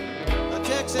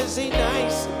 Texas ain't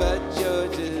nice, but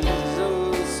Georgia's so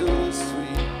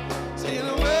sweet. Say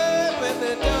the word when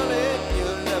they're done it,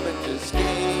 you'll love it just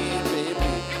can't,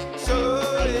 baby. So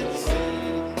it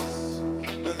seems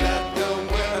that the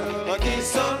world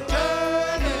keeps on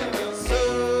turning, so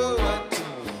what?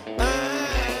 I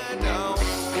don't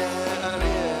get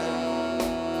it.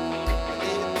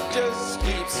 It just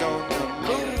keeps on the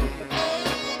move.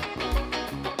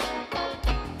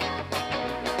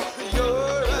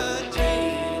 You're a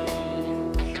dream,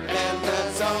 and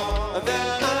that's all that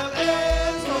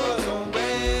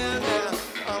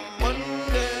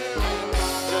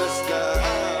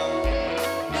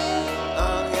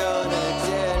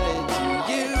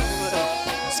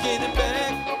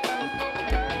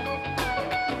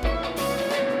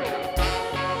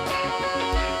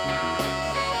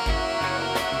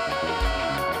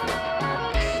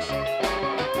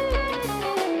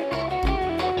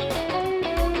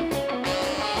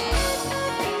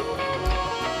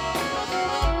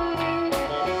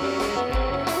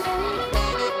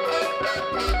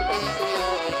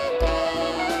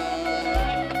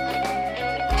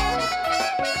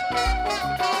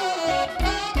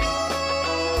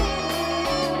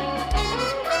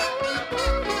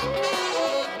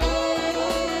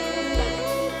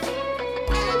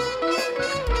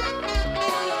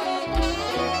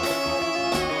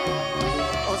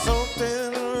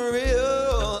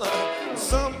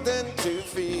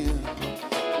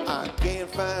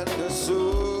find a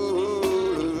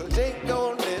soul. Take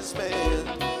on this man.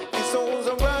 His soul's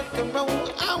a rock and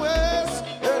roll hours.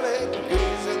 Early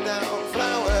gazing down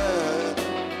flowers.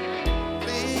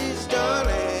 Please,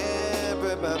 darling,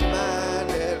 put my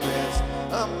mind at rest.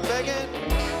 I'm begging.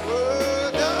 Oh,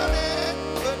 darling,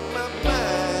 put my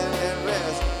mind at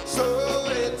rest. So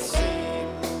it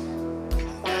seems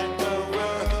that the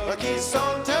world keeps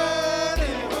on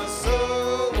turning. So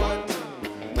what?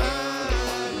 I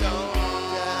don't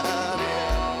doubt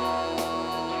it.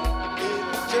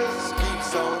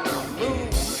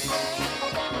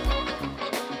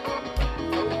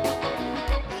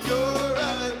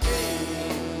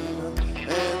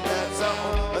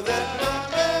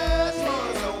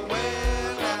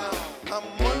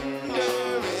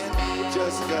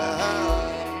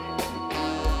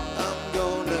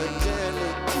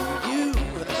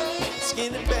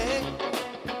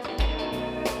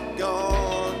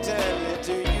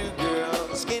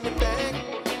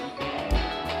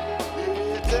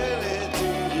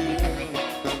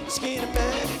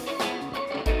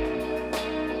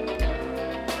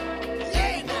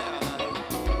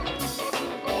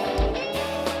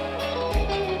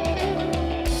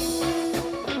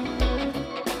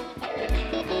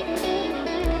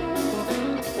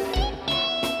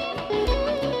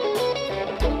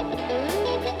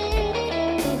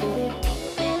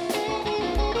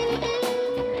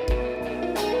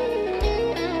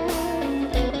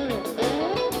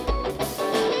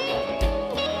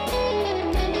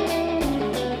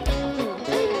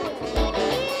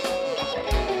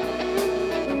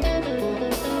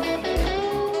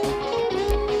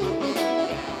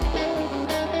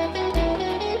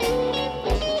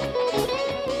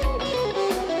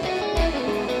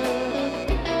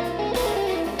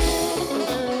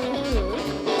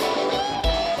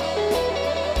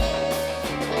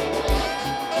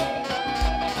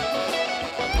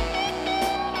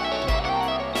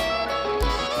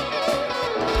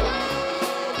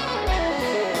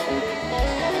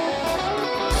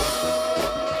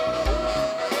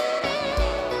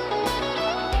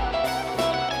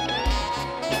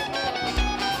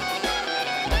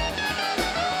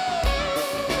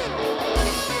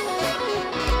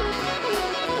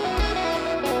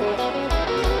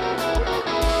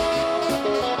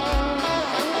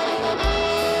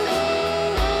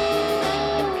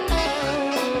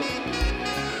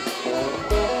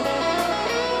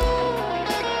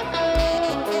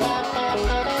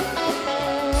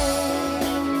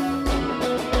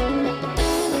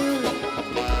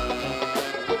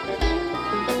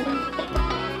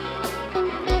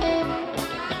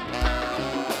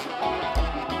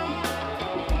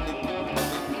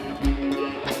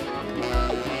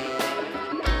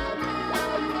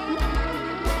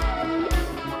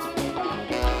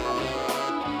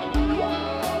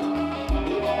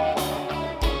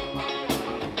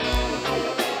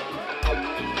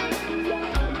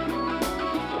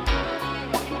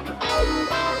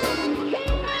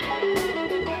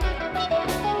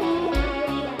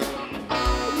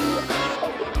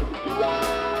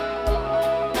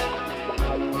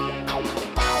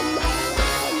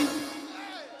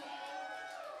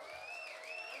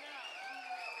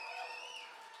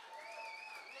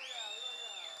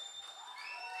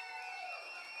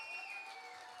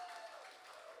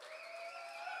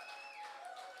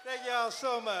 Thank y'all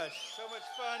so much. So much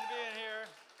fun being here.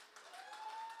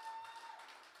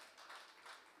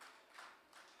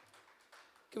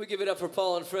 Can we give it up for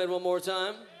Paul and Fred one more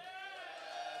time?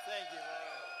 Thank you.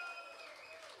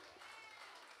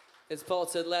 As Paul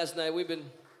said last night, we've been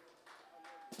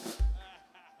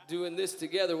doing this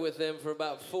together with them for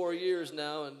about 4 years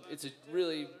now, and it's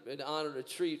really an honor and a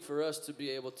treat for us to be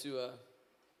able to,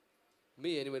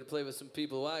 me anyway, to play with some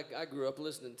people I grew up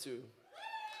listening to.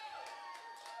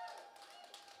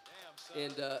 Damn, son.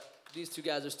 And these two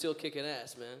guys are still kicking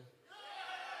ass, man.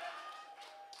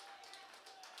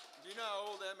 Do you know how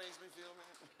old that makes me feel, man?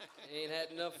 Ain't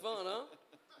had enough fun, huh? No,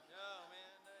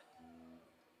 man.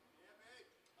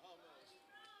 Almost.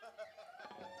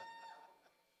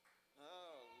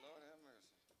 Oh, Lord have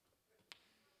mercy.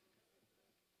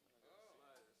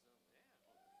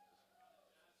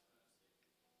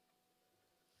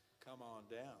 Come on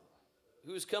down.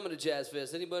 Who's coming to Jazz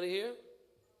Fest? Anybody here?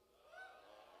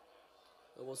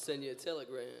 Or we'll send you a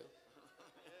telegram.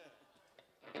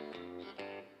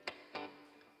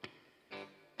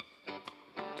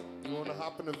 You want to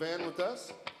hop in the van with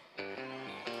us?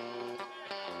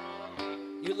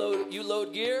 You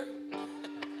load gear?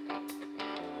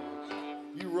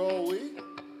 You roll weed?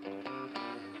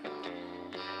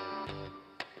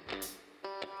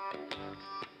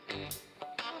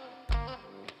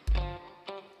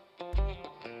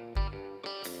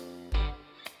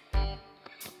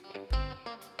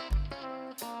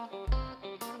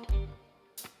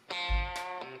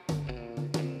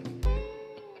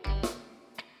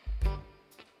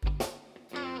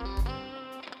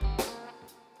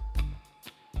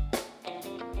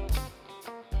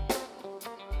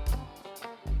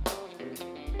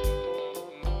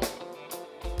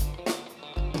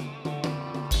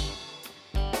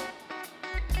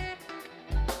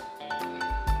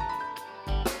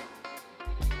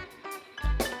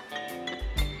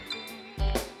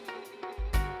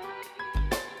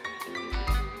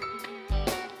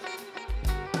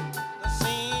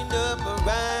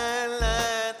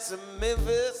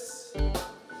 Memphis,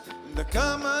 the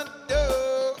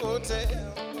Commodore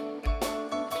Hotel,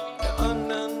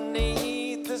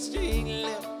 underneath the street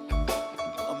lamp,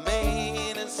 a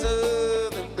man in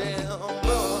Southern Belle.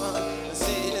 The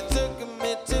city took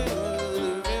me to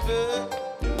the river,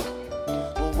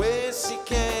 where she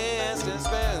cast a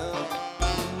spell.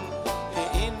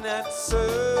 In that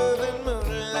southern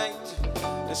moonlight,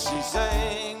 she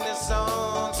sang the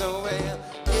song so well.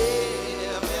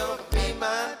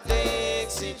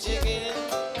 Chicken,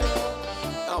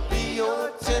 I'll be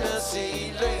your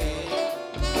Tennessee leg.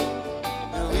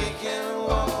 We can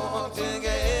walk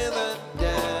together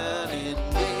down in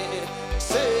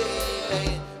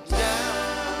Dixieland,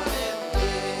 down in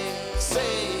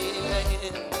Dixieland.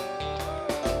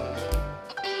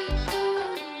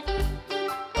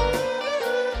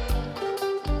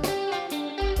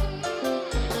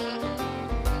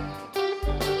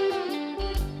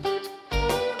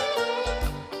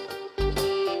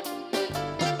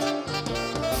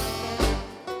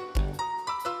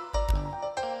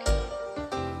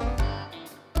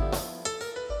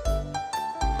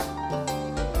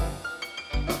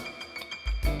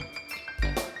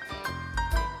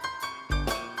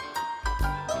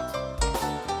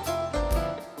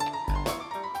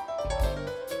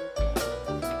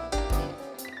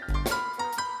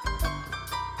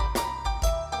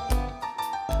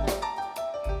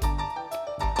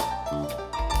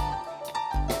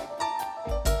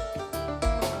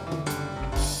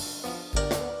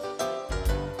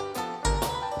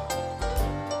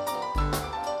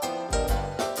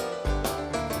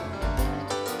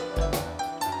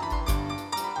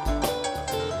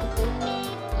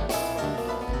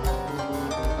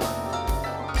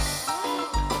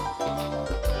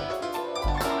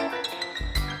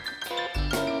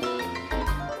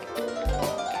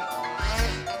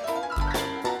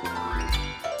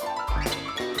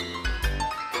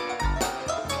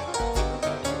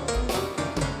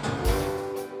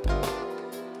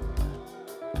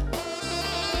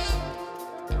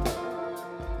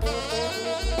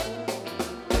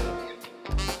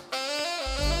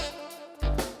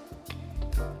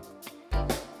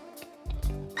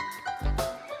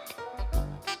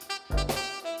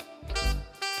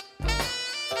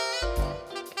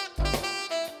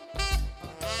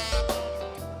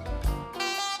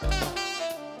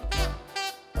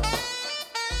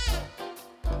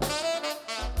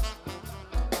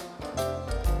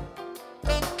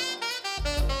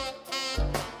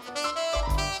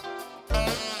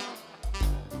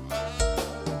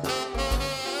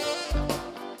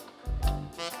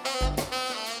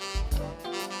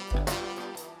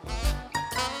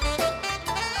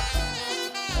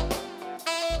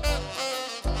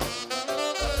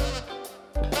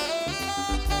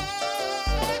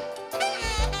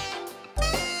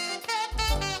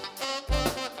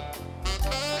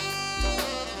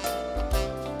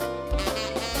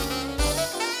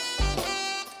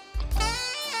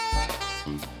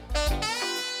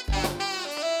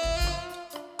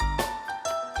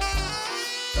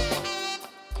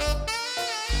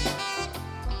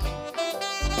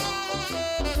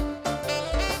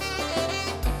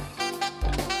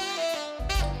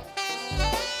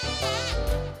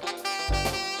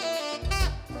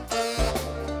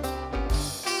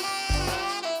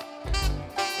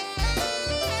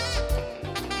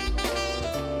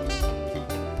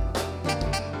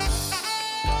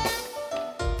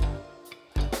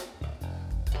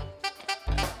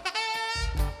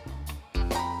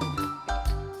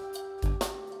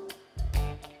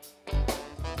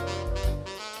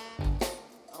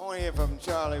 hear from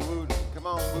Charlie Wooten. Come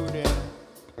on, Wooten.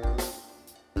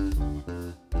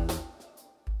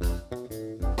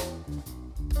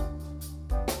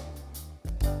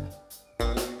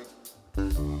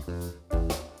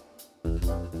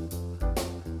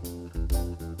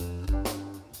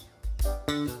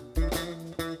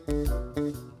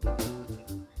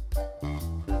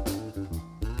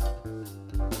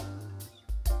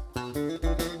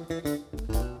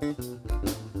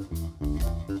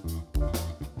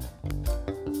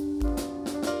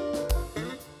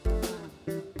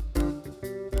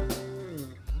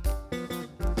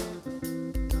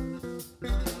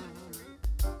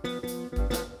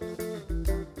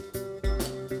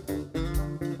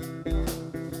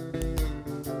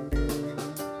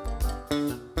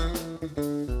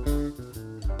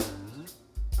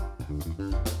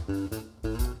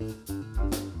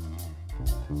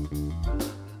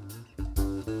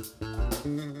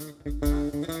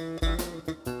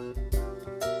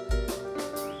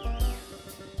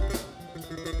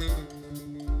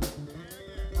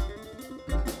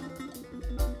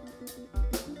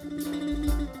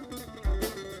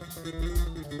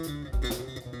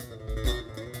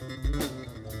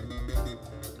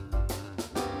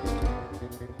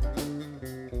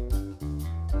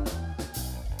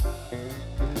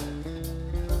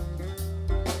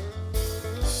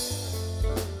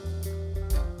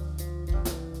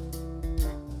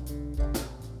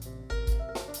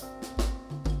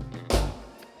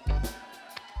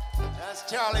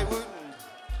 Charlie Wooten.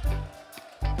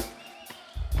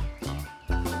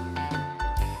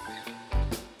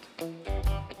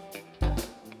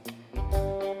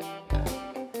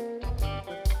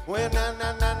 Well,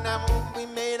 now, we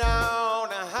made all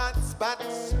the hot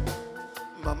spots.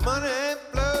 My money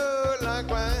flowed like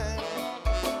wine.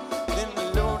 Then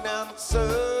the low down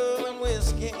southern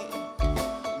whiskey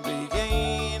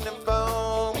began to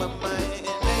form my mind.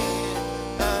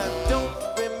 I don't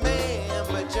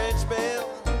remember church bells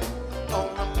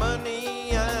on the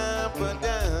money I put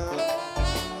down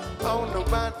on the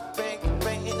white bank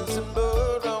bands and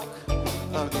bulldog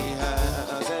of the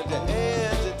house at the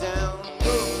edge of town.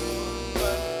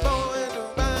 But boy, do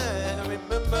I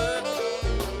remember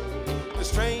the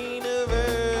strain of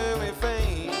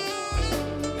everything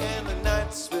and the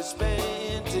nights we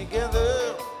spent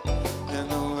together and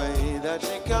the way that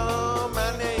she called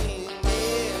my name.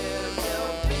 Yeah,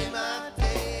 help me, my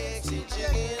taxi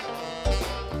chicken.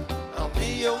 I'll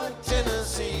be your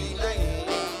Tennessee lane,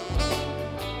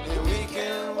 and we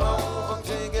can walk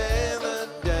together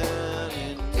down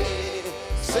in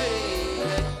Tennessee,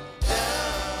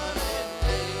 down in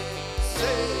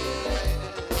Tennessee.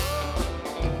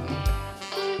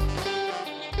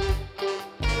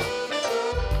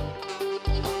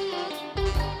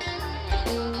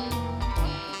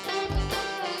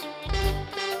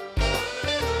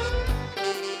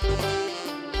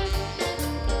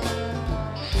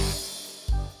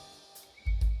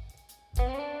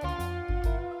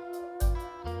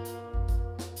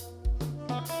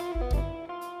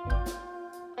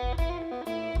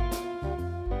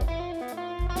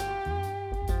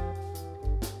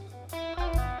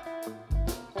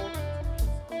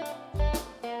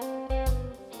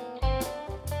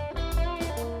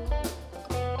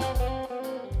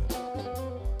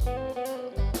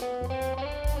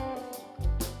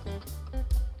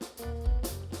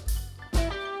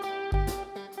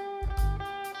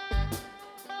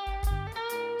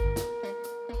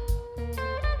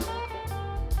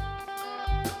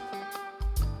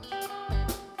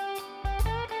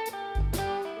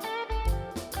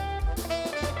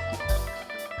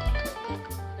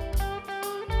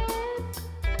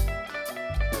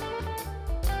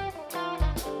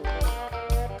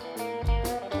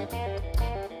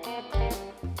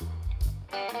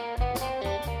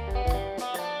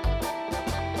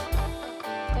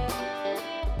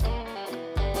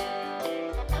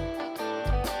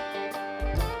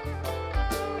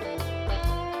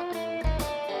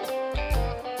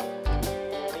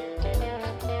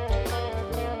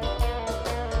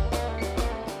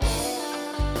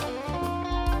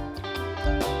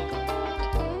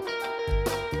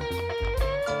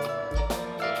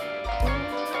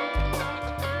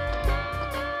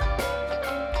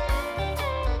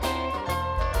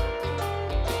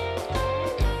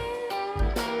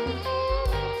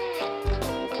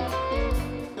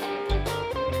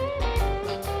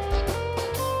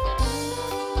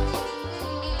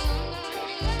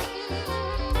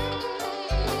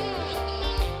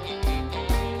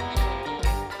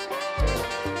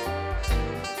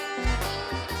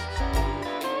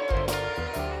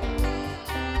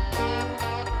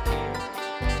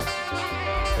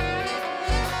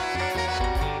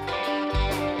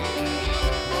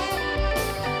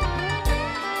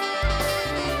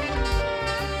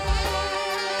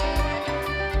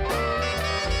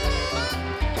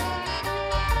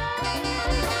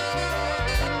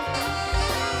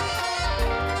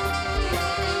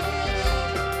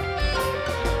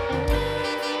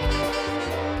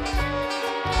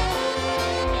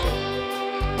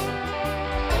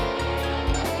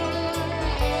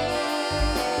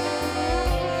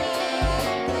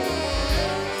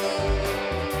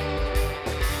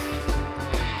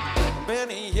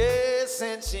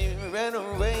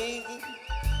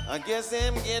 I guess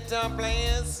them guitar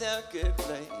players sucker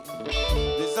play.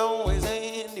 There's always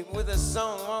Andy with a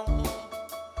song.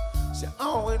 She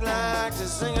always likes to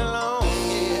sing along,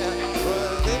 yeah.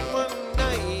 Well, then one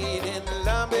night in the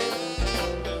lobby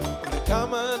of the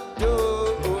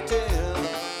Commodore Hotel,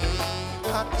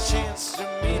 got the chance to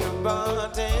meet a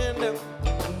bartender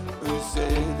who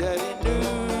said that he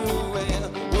knew well.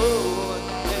 Whoa,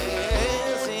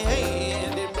 as he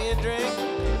handed me a drink,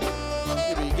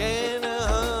 he began to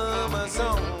hum a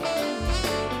song.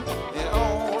 And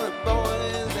all the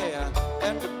boys there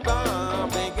at the bar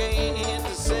began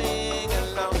to sing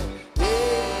along.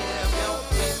 Yeah, milk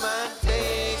me my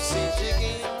Dixie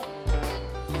chicken,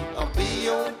 I'll be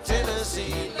your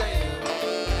Tennessee lamb.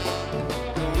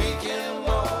 We can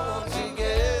walk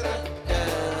together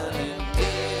down in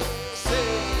Dixieland,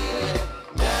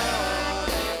 down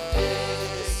in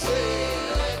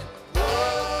Dixieland. Oh,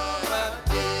 my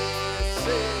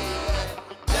Dixieland,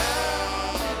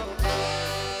 down in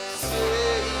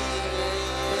Dixieland.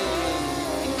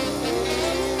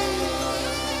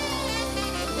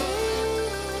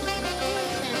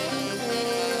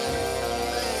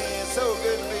 So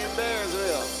good to be in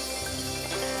Bearsville.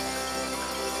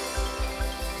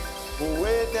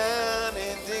 Way down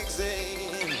in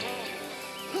Dixieland.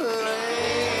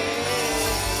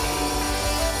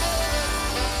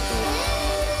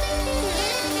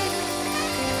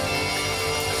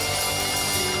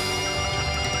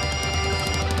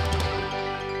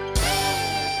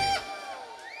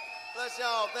 Bless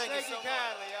y'all. Thank you so much.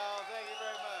 kindly, y'all. Thank you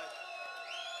very much.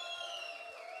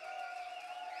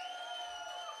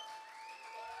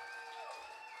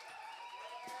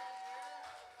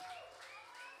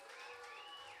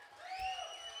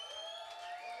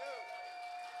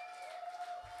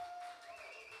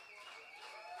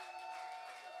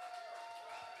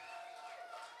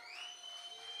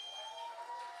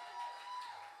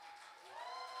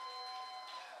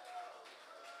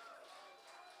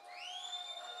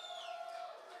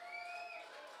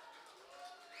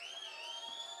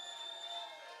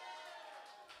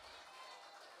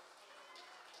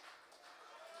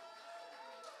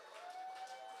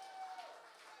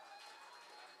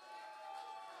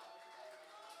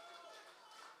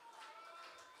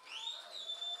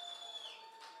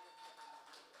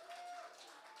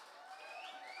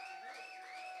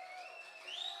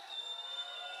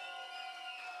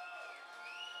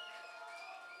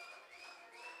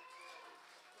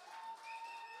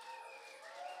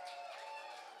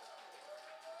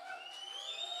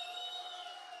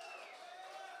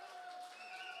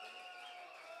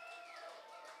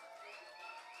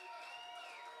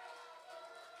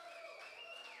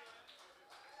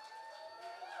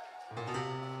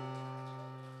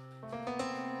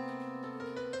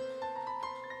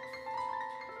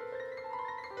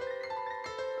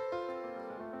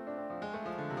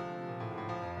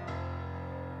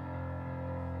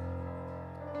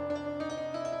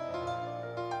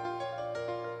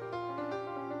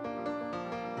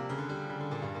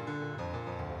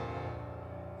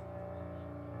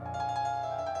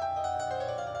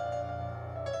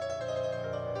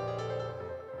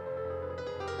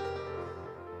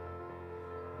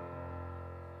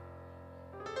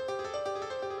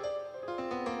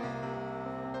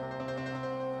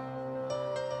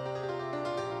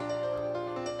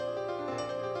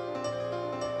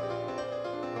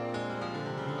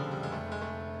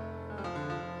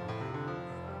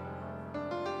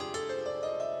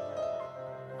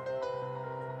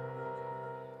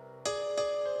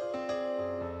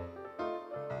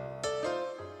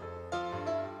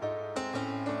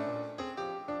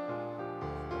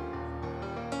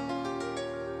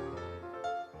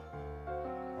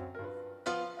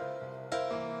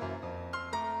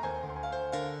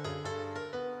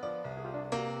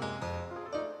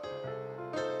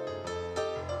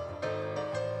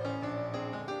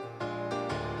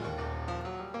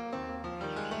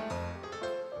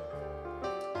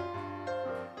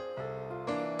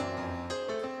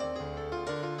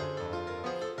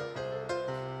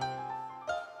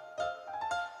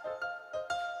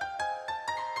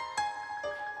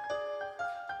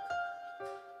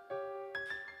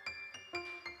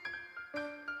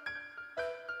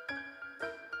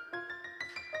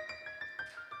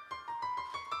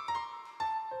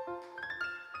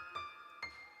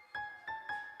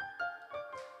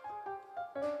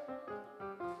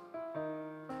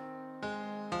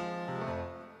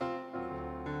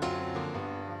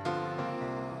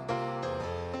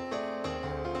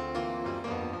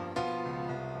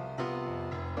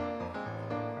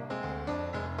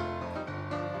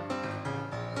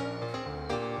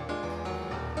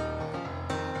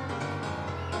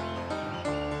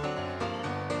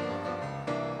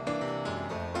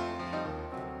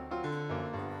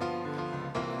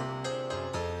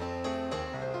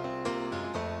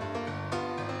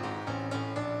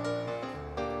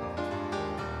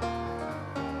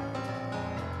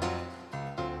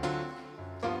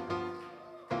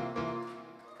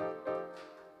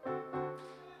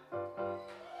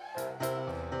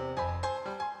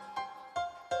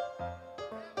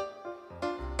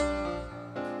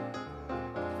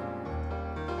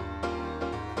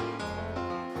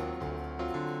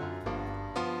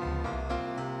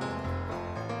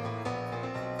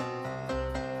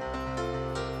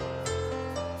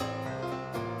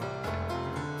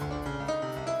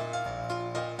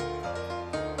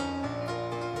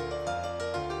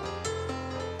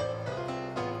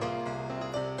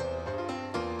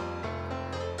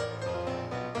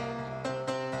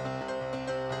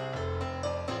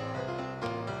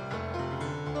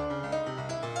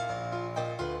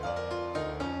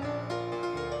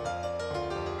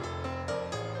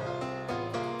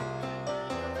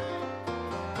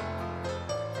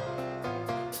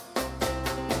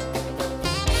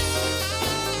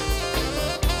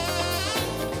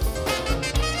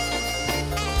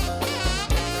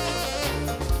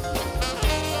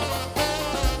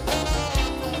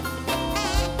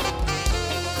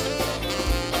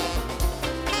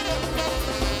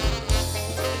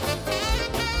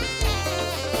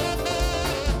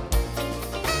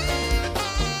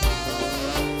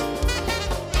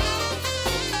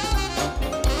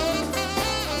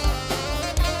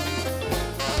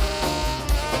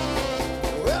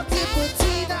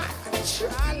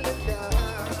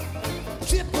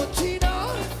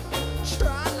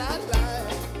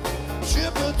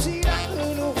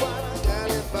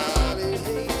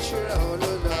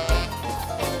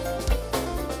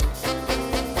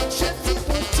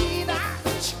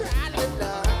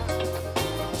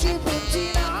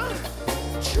 Chipotina,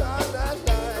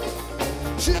 tra-la-la.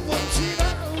 Chipotina,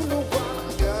 ooh,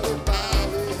 I got it,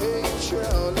 Molly, hey,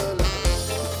 tra-la-la.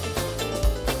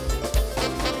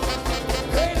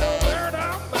 Hey, Roberta,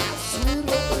 my sweet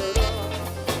Roberta.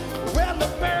 Well,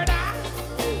 Roberta,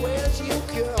 where'd you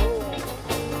go?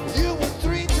 You were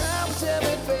 3 times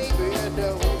 7, baby, I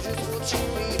know just what you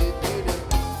needed, you know.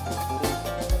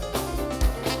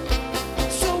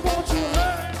 So won't you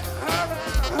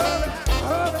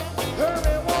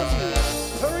hurry, won't you?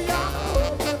 Hurry on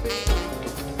home to me.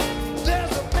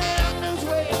 There's a man who's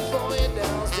waiting for you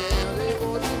downstairs. They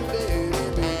want you,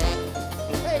 baby.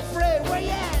 Hey, Fred, where you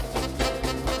at?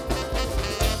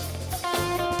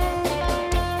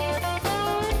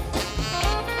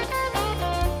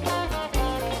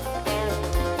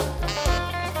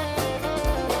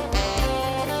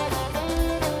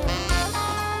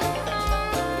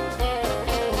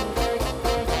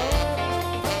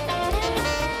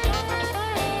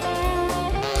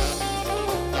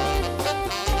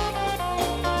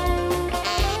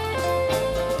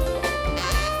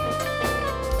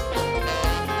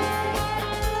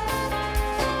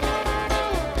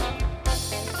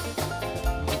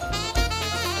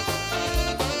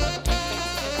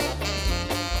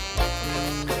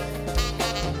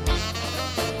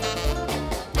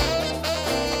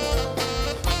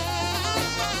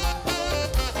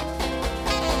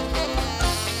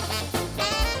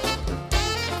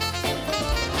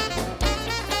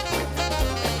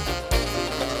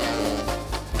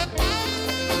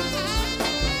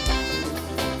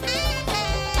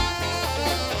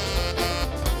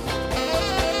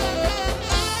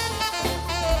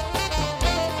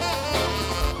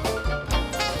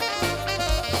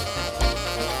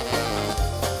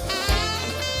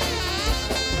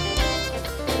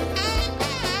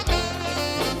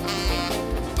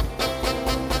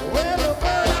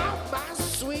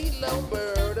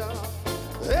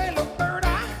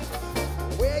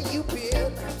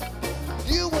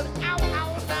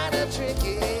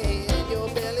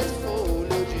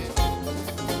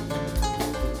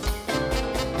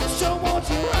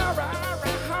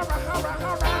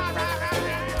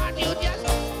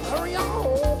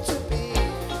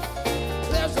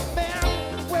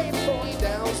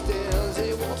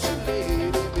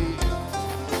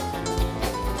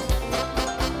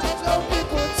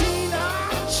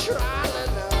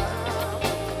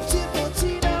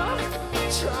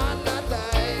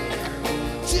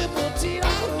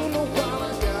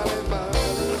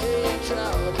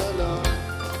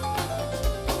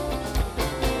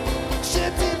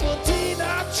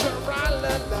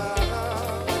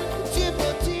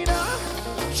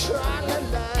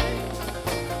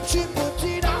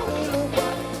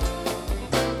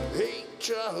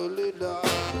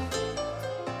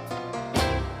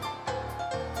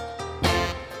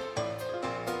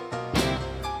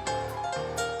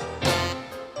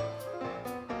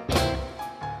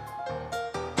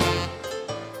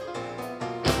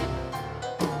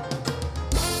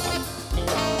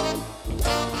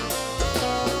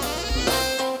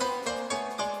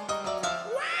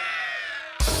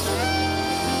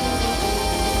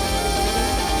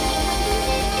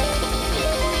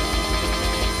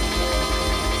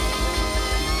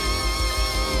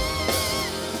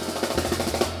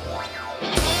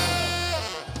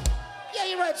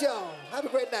 Y'all. Have a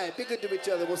great night. Be good to each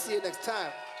other. We'll see you next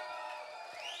time.